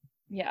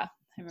yeah,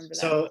 I remember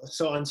that.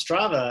 So on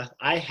Strava,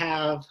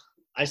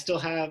 I still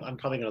have. I'm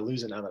probably going to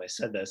lose it now that I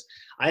said this.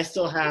 I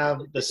still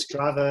have the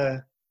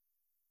Strava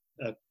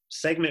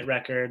segment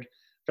record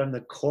from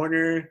the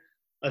corner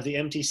of the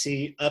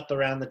MTC up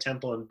around the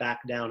temple and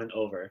back down and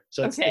over.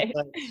 So it's like,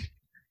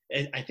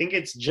 I think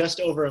it's just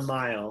over a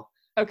mile.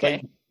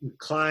 Okay. You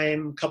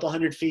climb a couple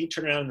hundred feet,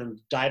 turn around, and then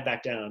dive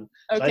back down.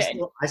 Okay.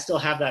 So I still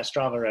have that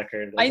Strava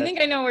record. I think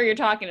I know where you're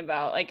talking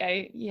about. Like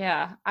 5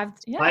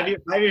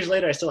 years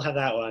later, I still have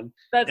that one.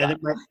 That's and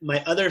then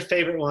my other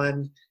favorite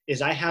one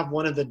is I have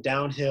one of the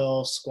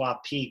downhill Squaw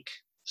Peak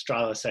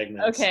Strava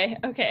segments.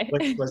 Okay.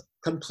 Which was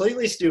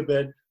completely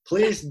stupid.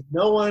 Please,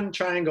 no one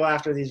try and go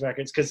after these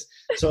records.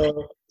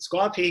 So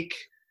Squaw Peak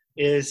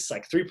is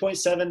like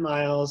 3.7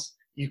 miles.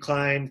 You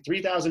climb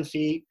 3,000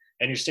 feet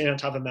and you're standing on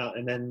top of a mountain.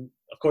 And then,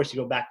 of course,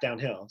 you go back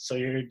downhill. So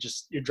you're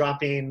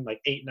dropping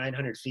like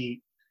 800-900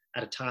 feet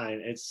at a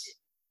time. It's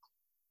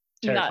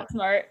terrifying. Not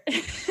smart.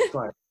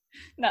 Smart.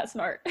 Not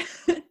smart.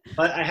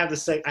 But I have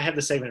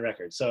the segment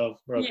record. So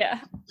we're okay.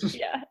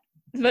 Yeah.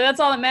 But that's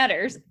all that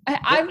matters.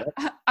 I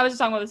was just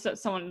talking about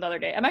someone the other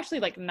day. I'm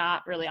actually like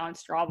not really on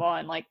Strava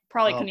and like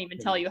probably couldn't even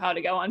tell you how to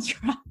go on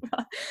Strava.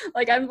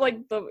 Like I'm like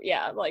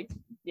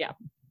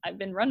I've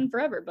been running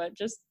forever, but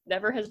just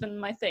never has been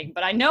my thing.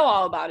 But I know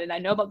all about it. I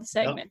know about the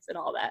segments and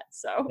all that.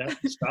 So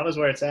Strava's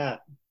where it's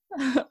at.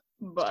 But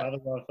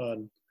Strava's a lot of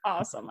fun.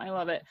 Awesome. I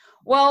love it.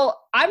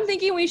 Well, I'm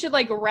thinking we should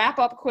like wrap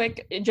up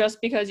quick just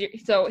because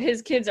so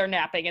his kids are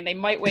napping and they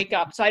might wake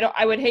up. So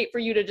I would hate for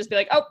you to just be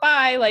like, oh,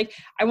 bye. Like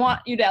I want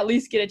you to at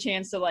least get a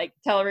chance to like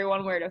tell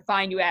everyone where to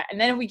find you at. And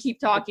then if we keep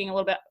talking a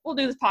little bit, we'll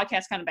do this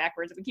podcast kind of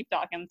backwards. If we keep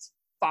talking, it's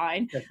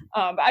fine.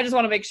 But I just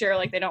want to make sure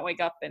like they don't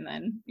wake up and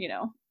then,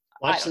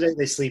 Watch today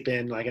they sleep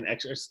in like an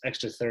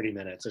extra 30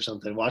 minutes or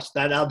something. Watch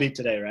that. That'll be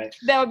today, right?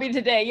 That would be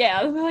today. Yeah.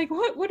 I'll be like,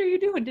 what are you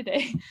doing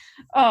today?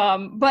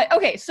 But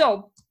okay.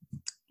 So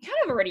kind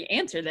of already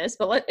answered this,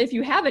 but if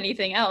you have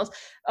anything else.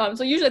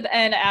 So usually at the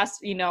end I ask,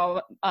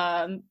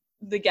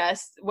 the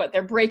guests what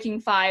their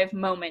breaking 5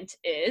 moment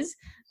is.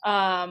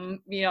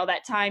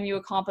 That time you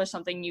accomplished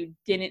something you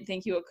didn't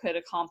think you could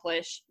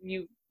accomplish.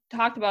 You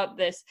talked about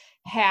this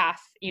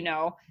half,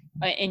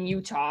 in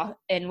Utah,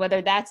 and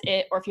whether that's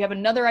it, or if you have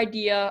another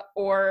idea,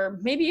 or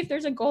maybe if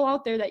there's a goal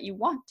out there that you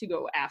want to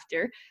go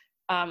after,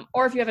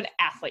 or if you have an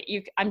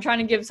athlete. I'm trying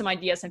to give some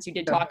ideas since you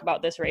did talk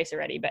about this race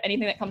already, but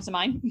anything that comes to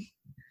mind?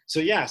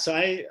 So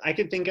I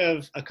could think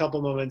of a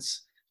couple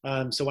moments.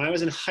 So when I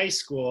was in high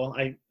school,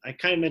 I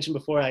kind of mentioned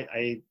before,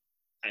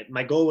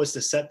 my goal was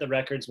to set the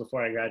records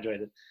before I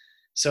graduated.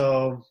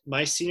 So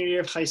my senior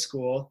year of high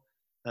school,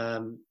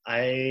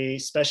 I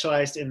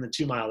specialized in the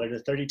 2 miler, the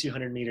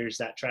 3,200 meters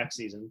that track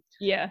season.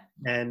 Yeah.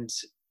 And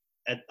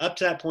up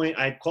to that point,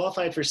 I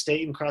qualified for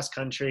state and cross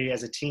country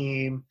as a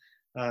team.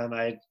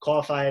 I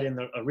qualified in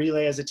a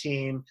relay as a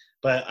team,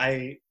 but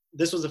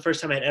this was the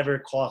first time I'd ever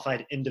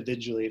qualified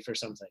individually for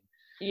something.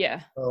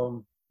 Yeah.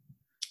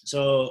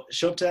 So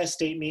show up to that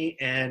state meet,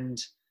 and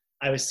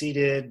I was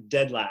seated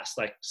dead last,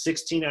 like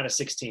 16 out of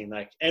 16.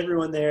 Like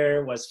everyone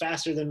there was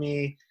faster than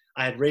me.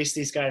 I had raced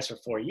these guys for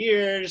 4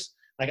 years.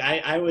 Like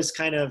I was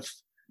kind of,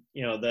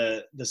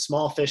 the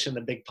small fish in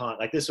the big pond.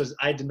 Like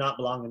I did not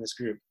belong in this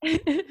group.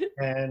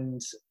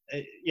 And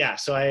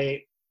so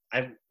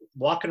I'm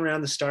walking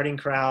around the starting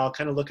corral,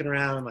 kind of looking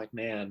around. I'm like,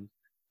 man,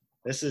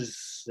 this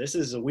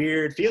is a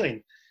weird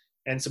feeling.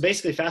 And so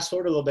basically fast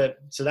forward a little bit.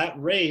 So that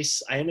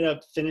race, I ended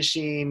up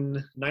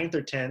finishing 9th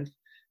or 10th,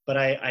 but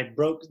I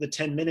broke the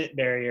 10-minute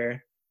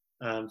barrier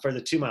for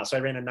the 2 mile. So I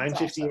ran a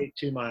 9:58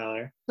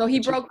 2-miler. So he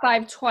broke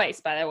 5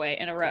 twice, by the way,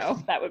 in a row.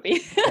 That would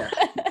be.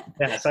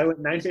 Yeah. So I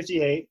went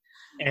 9:58,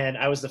 and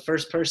I was the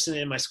first person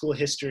in my school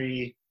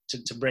history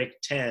to break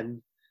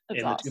 10 in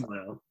the 2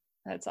 mile.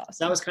 That's awesome.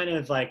 That was kind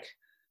of like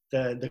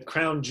the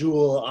crown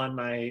jewel on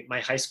my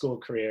high school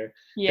career.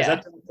 Yeah. Because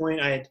at that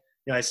point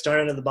I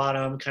started at the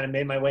bottom, kind of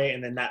made my way,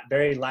 and then that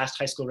very last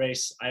high school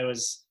race, that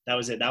was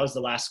it. That was the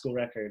last school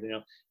record.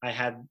 I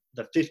had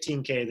the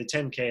 15K, the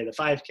 10K, the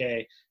 5K,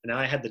 and now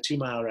I had the 2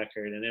 mile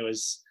record, and it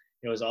was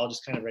all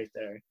just kind of right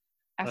there.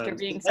 After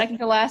being second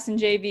to last in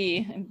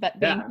JV and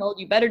being told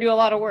you better do a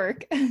lot of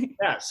work.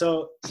 Yeah.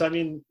 So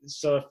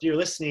if you're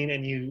listening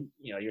and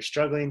you're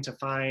struggling to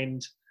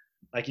find,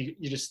 like you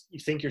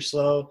think you're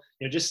slow,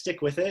 just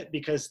stick with it,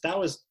 because that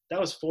was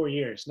 4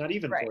 years, not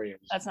even 4 years.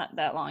 That's not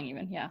that long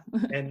even. Yeah.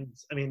 And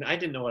I mean, I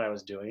didn't know what I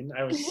was doing.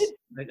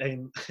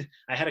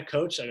 I had a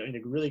coach, a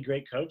really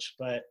great coach,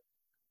 but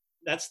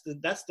that's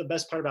the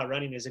best part about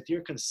running, is if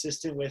you're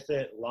consistent with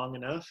it long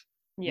enough,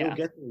 you'll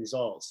get the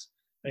results.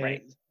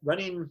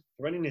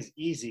 Running is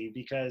easy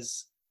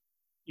because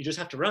you just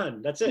have to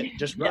run. That's it.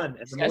 Just run.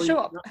 And the more show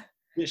up.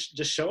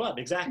 Just show up.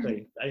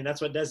 Exactly. I mean,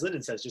 that's what Des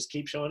Linden says. Just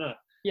keep showing up.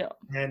 Yeah.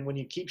 And when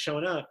you keep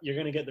showing up, you're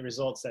going to get the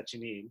results that you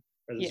need,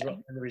 or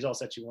the results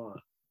that you want.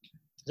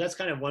 So that's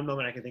kind of one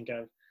moment I can think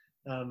of.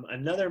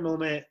 Another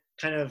moment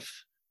kind of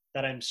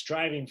that I'm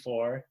striving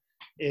for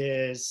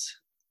is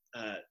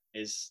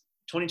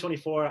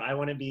 2024. I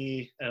want to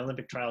be an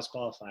Olympic trials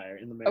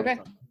qualifier in the marathon.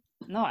 Okay.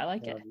 No, I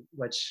like it.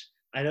 Which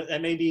I know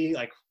that may be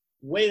like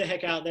way the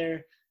heck out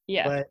there.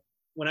 Yeah. But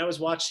when I was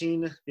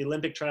watching the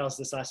Olympic trials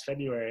this last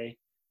February,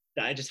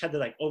 I just had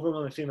the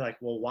overwhelming feeling like,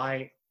 well,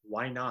 why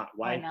not?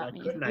 Why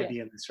couldn't I be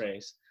in this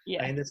race?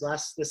 Yeah. And this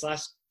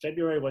last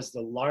February was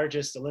the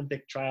largest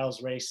Olympic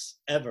trials race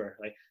ever.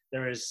 Like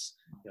there was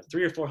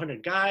 300 or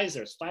 400 guys,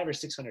 there's 500 or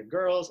 600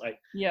 girls. Like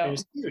it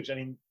was huge. I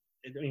mean,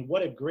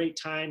 what a great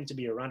time to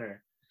be a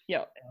runner.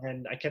 Yeah.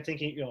 And I kept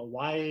thinking,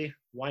 why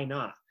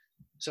not?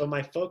 So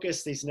my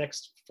focus these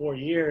next 4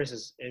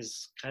 years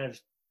is kind of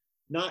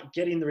not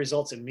getting the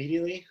results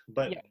immediately,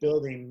 but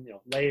building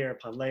layer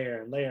upon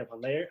layer and layer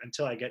upon layer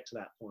until I get to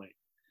that point.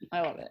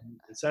 I love it.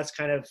 And so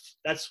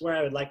that's where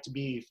I would like to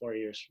be 4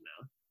 years from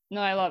now.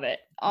 No, I love it.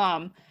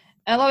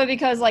 I love it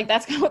because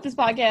that's kind of what this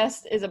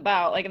podcast is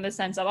about. Like in the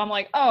sense of, I'm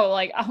like,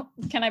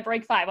 can I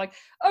break 5? Like,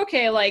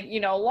 okay,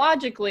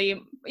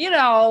 logically,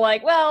 well,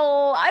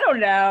 I don't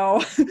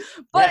know,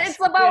 but it's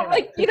about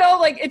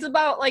it's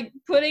about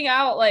putting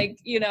out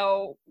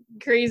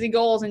crazy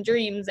goals and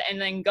dreams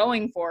and then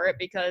going for it,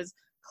 because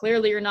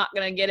clearly you're not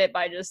going to get it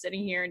by just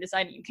sitting here and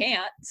deciding you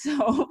can't.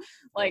 So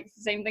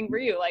same thing for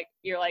you.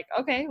 You're like,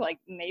 okay,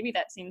 maybe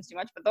that seems too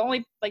much, but the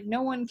only,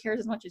 no one cares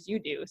as much as you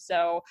do.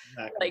 So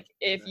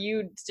if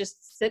you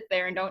just sit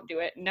there and don't do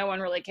it, no one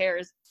really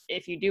cares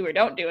if you do or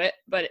don't do it.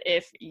 But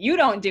if you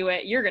don't do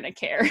it, you're going to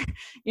care,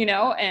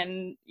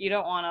 and you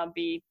don't want to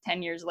be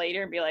 10 years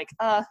later and be like,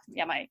 I'm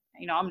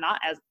not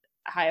as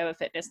high of a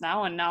fitness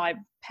now, and now I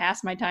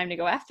passed my time to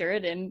go after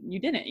it and you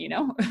didn't.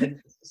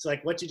 It's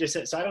like what you just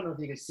said. So I don't know if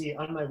you can see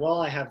on my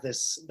wall, I have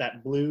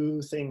that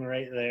blue thing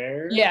right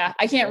there. Yeah,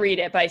 I can't read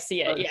it, but I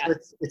see it. Yeah,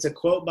 it's a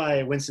quote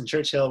by Winston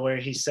Churchill where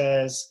he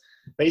says,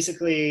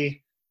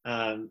 basically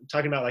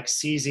talking about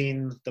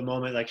seizing the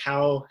moment,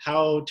 how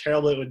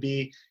terrible it would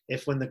be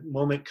if when the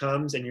moment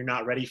comes and you're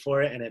not ready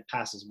for it and it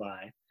passes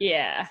by.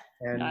 Yeah.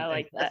 And I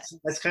like that.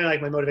 That's kind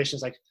of my motivation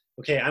is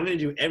okay, I'm going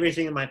to do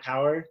everything in my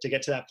power to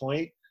get to that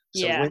point.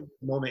 So when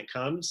the moment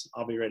comes,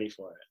 I'll be ready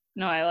for it.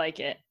 No, I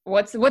like it.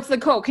 What's the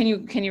quote? Can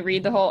you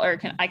read the whole,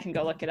 or I can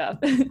go look it up?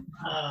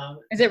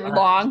 Is it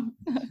long?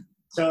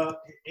 So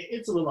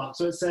it's a little long.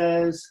 So it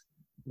says,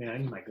 man, I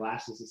need my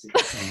glasses to see.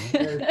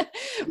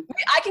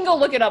 I can go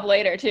look it up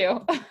later too.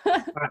 All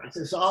right,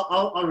 so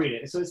I'll read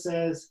it. So it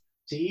says,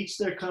 to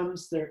each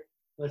comes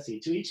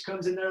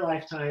in their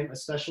lifetime a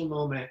special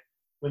moment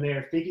when they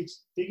are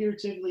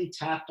figuratively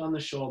tapped on the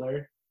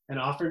shoulder and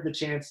offered the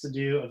chance to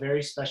do a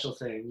very special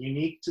thing,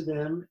 unique to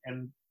them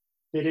and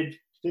fitted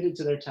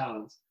to their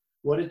talents.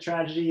 What a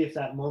tragedy if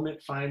that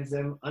moment finds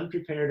them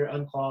unprepared or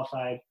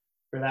unqualified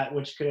for that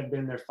which could have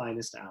been their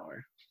finest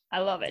hour.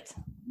 I love it.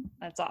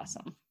 That's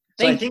awesome.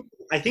 So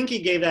I think he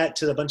gave that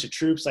to a bunch of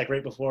troops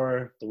right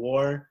before the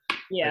war.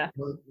 Yeah.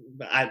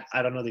 But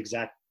I don't know the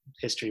exact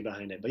history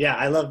behind it. But yeah,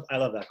 I love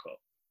that quote.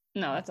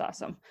 No, that's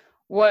awesome.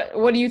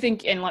 What do you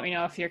think, and let me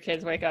know if your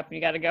kids wake up and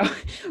you got to go,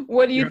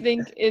 what do you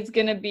think is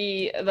going to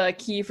be the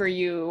key for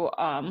you?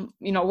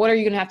 What are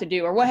you going to have to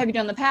do, or what have you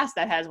done in the past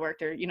that has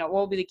worked, or, what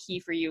will be the key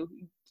for you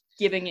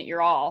giving it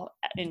your all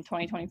in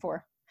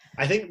 2024?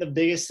 I think the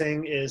biggest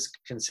thing is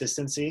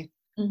consistency.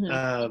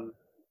 Mm-hmm.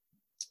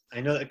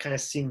 I know that kind of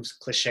seems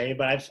cliche,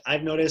 but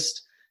I've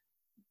noticed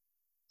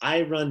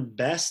I run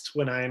best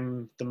when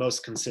I'm the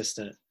most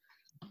consistent.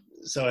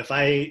 So if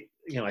I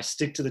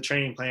stick to the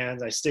training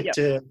plans, I stick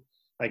to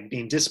like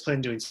being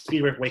disciplined, doing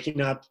speed work, waking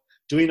up,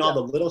 doing all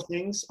the little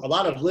things. A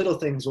lot of little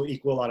things will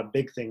equal a lot of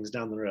big things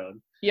down the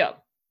road.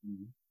 Yep.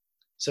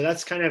 So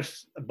that's kind of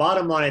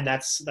bottom line.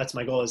 That's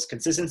my goal, is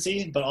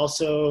consistency, but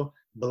also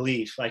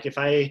belief. Like if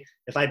I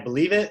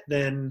believe it,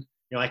 then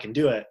I can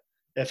do it.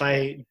 If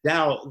I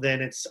doubt,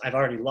 then I've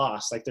already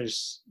lost. Like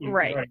you've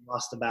already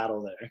lost the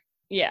battle there.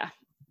 Yeah.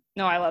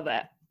 No, I love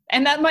that.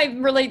 And that might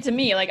relate to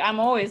me. Like, I'm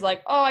always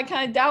like, oh, I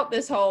kind of doubt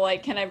this whole,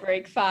 like, can I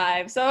break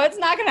 5? So it's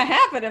not going to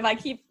happen if I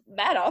keep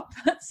that up.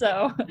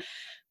 So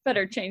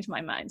better change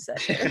my mindset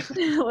here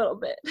a little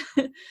bit.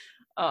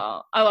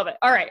 I love it.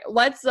 All right.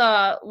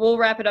 We'll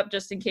wrap it up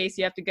just in case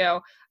you have to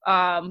go.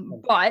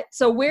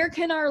 So where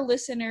can our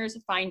listeners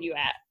find you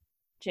at,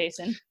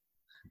 Jason?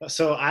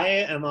 So I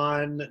am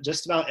on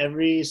just about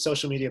every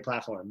social media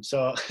platform.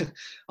 So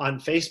on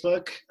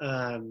Facebook,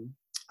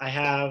 I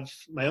have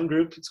my own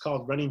group. It's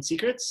called Running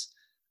Secrets.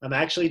 I'm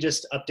actually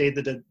just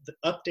updated the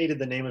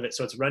name of it.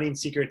 So it's Running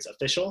Secrets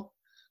Official.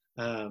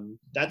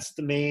 That's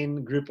the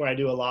main group where I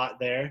do a lot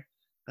there.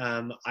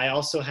 There's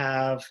also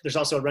a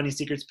Running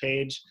Secrets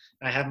page.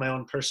 I have my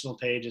own personal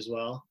page as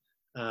well.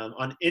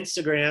 On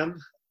Instagram,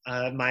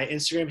 my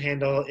Instagram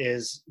handle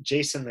is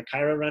Jason the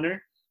Chiro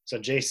Runner. So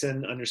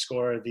Jason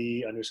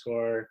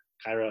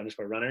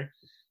 _the_Chiro_runner.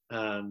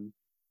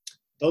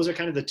 Those are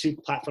kind of the two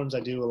platforms I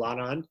do a lot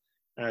on.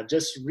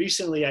 Just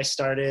recently, I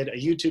started a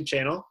YouTube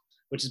channel,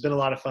 which has been a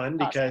lot of fun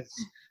because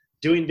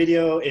doing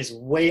video is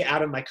way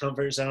out of my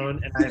comfort zone,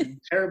 and I'm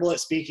terrible at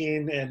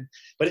speaking.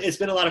 But it's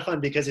been a lot of fun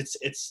because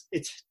it's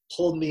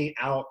pulled me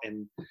out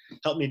and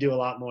helped me do a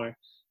lot more.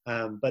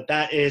 But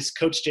that is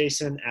Coach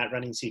Jason at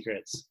Running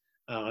Secrets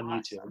on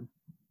YouTube.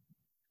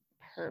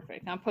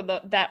 Perfect. I'll put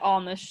that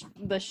on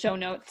the show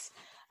notes.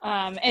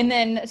 And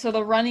then, so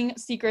the Running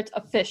Secrets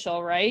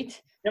Official,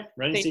 right? Yep.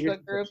 Running Facebook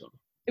Secrets group. Official.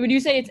 Would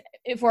you say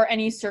it's for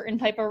any certain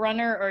type of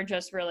runner, or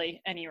just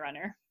really any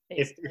runner?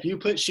 If you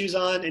put shoes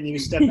on and you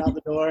step out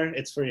the door,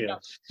 it's for you.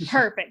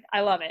 Perfect.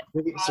 I love it.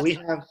 So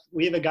awesome.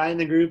 we have a guy in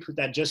the group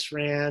that just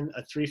ran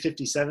a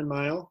 357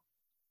 mile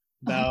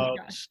about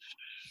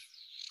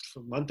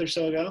a month or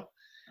so ago.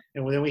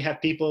 And then we have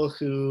people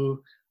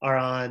who are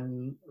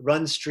on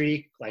run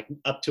streak, like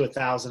up to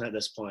 1,000 at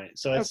this point.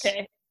 So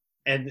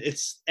and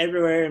it's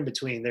everywhere in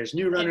between. There's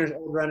new runners,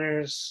 old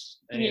runners.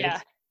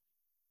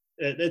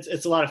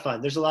 It's a lot of fun.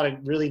 There's a lot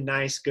of really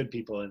nice, good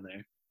people in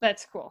there.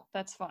 That's cool.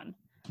 That's fun.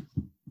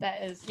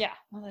 That is,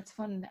 well, that's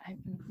fun.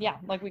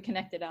 Like we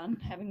connected on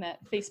having that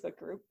Facebook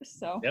group.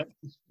 So,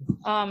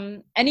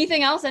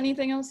 anything else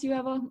you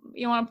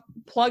want to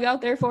plug out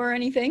there for, or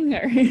anything?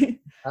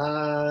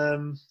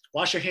 Or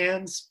wash your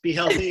hands, be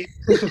healthy.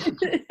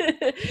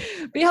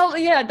 Be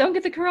healthy. Yeah. Don't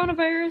get the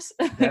coronavirus.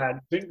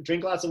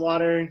 Drink lots of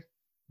water,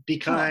 be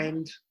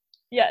kind.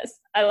 Yes.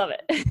 I love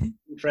it. Be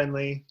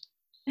friendly.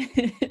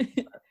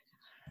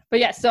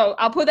 But so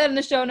I'll put that in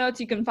the show notes.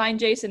 You can find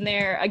Jason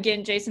there.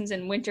 Again, Jason's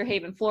in Winter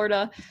Haven,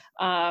 Florida.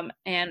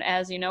 And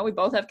as you know, we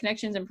both have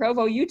connections in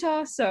Provo,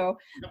 Utah. So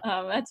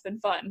that's been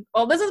fun.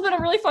 Well, this has been a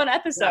really fun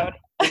episode.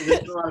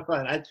 It's been a lot of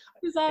fun.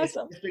 It's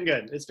awesome. It's been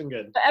good. It's been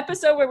good. The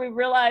episode where we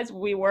realized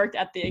we worked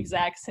at the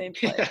exact same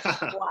place.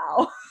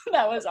 Wow.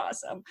 That was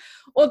awesome.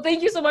 Well,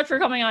 thank you so much for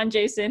coming on,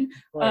 Jason. It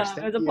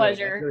was a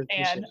pleasure. Really,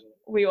 and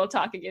we will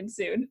talk again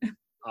soon.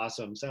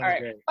 Awesome. Sounds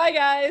great. Bye,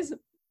 guys.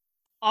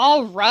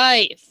 All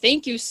right.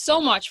 Thank you so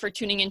much for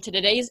tuning in to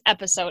today's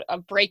episode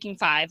of Breaking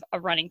 5, a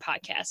running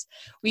podcast.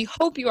 We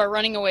hope you are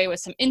running away with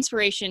some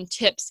inspiration,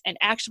 tips, and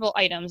actionable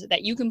items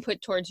that you can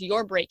put towards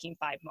your Breaking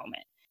 5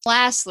 moment.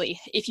 Lastly,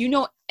 if you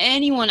know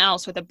anyone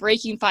else with a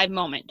Breaking 5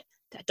 moment,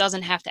 that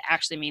doesn't have to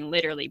actually mean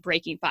literally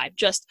Breaking 5,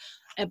 just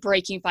a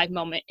Breaking 5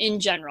 moment in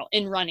general,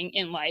 in running,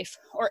 in life,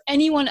 or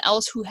anyone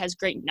else who has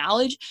great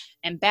knowledge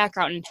and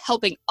background in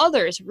helping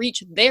others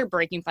reach their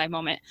Breaking 5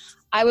 moment,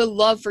 I would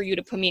love for you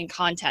to put me in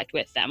contact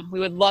with them. We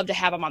would love to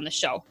have them on the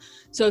show.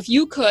 So if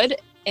you could,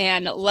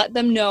 and let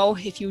them know,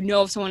 if you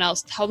know of someone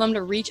else, tell them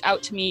to reach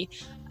out to me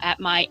at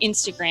my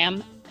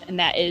Instagram, and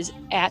that is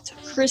at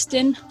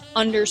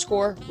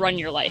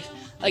Kristen_runyourlife.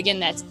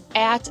 Again, that's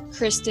at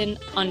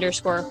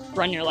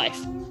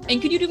Kristen_runyourlife. And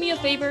could you do me a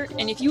favor?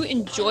 And if you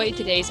enjoyed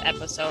today's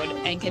episode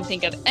and can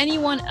think of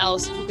anyone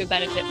else who could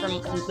benefit from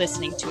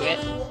listening to it,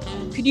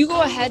 could you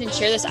go ahead and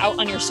share this out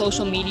on your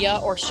social media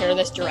or share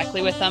this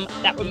directly with them?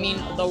 That would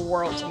mean the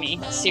world to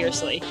me,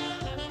 seriously.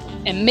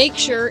 And make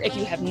sure, if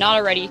you have not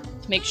already,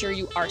 to make sure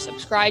you are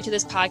subscribed to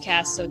this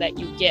podcast so that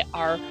you get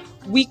our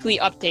weekly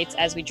updates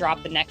as we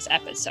drop the next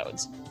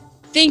episodes.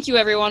 Thank you,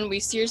 everyone. We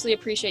seriously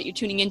appreciate you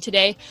tuning in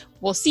today.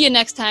 We'll see you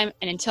next time.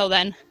 And until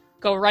then,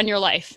 go run your life.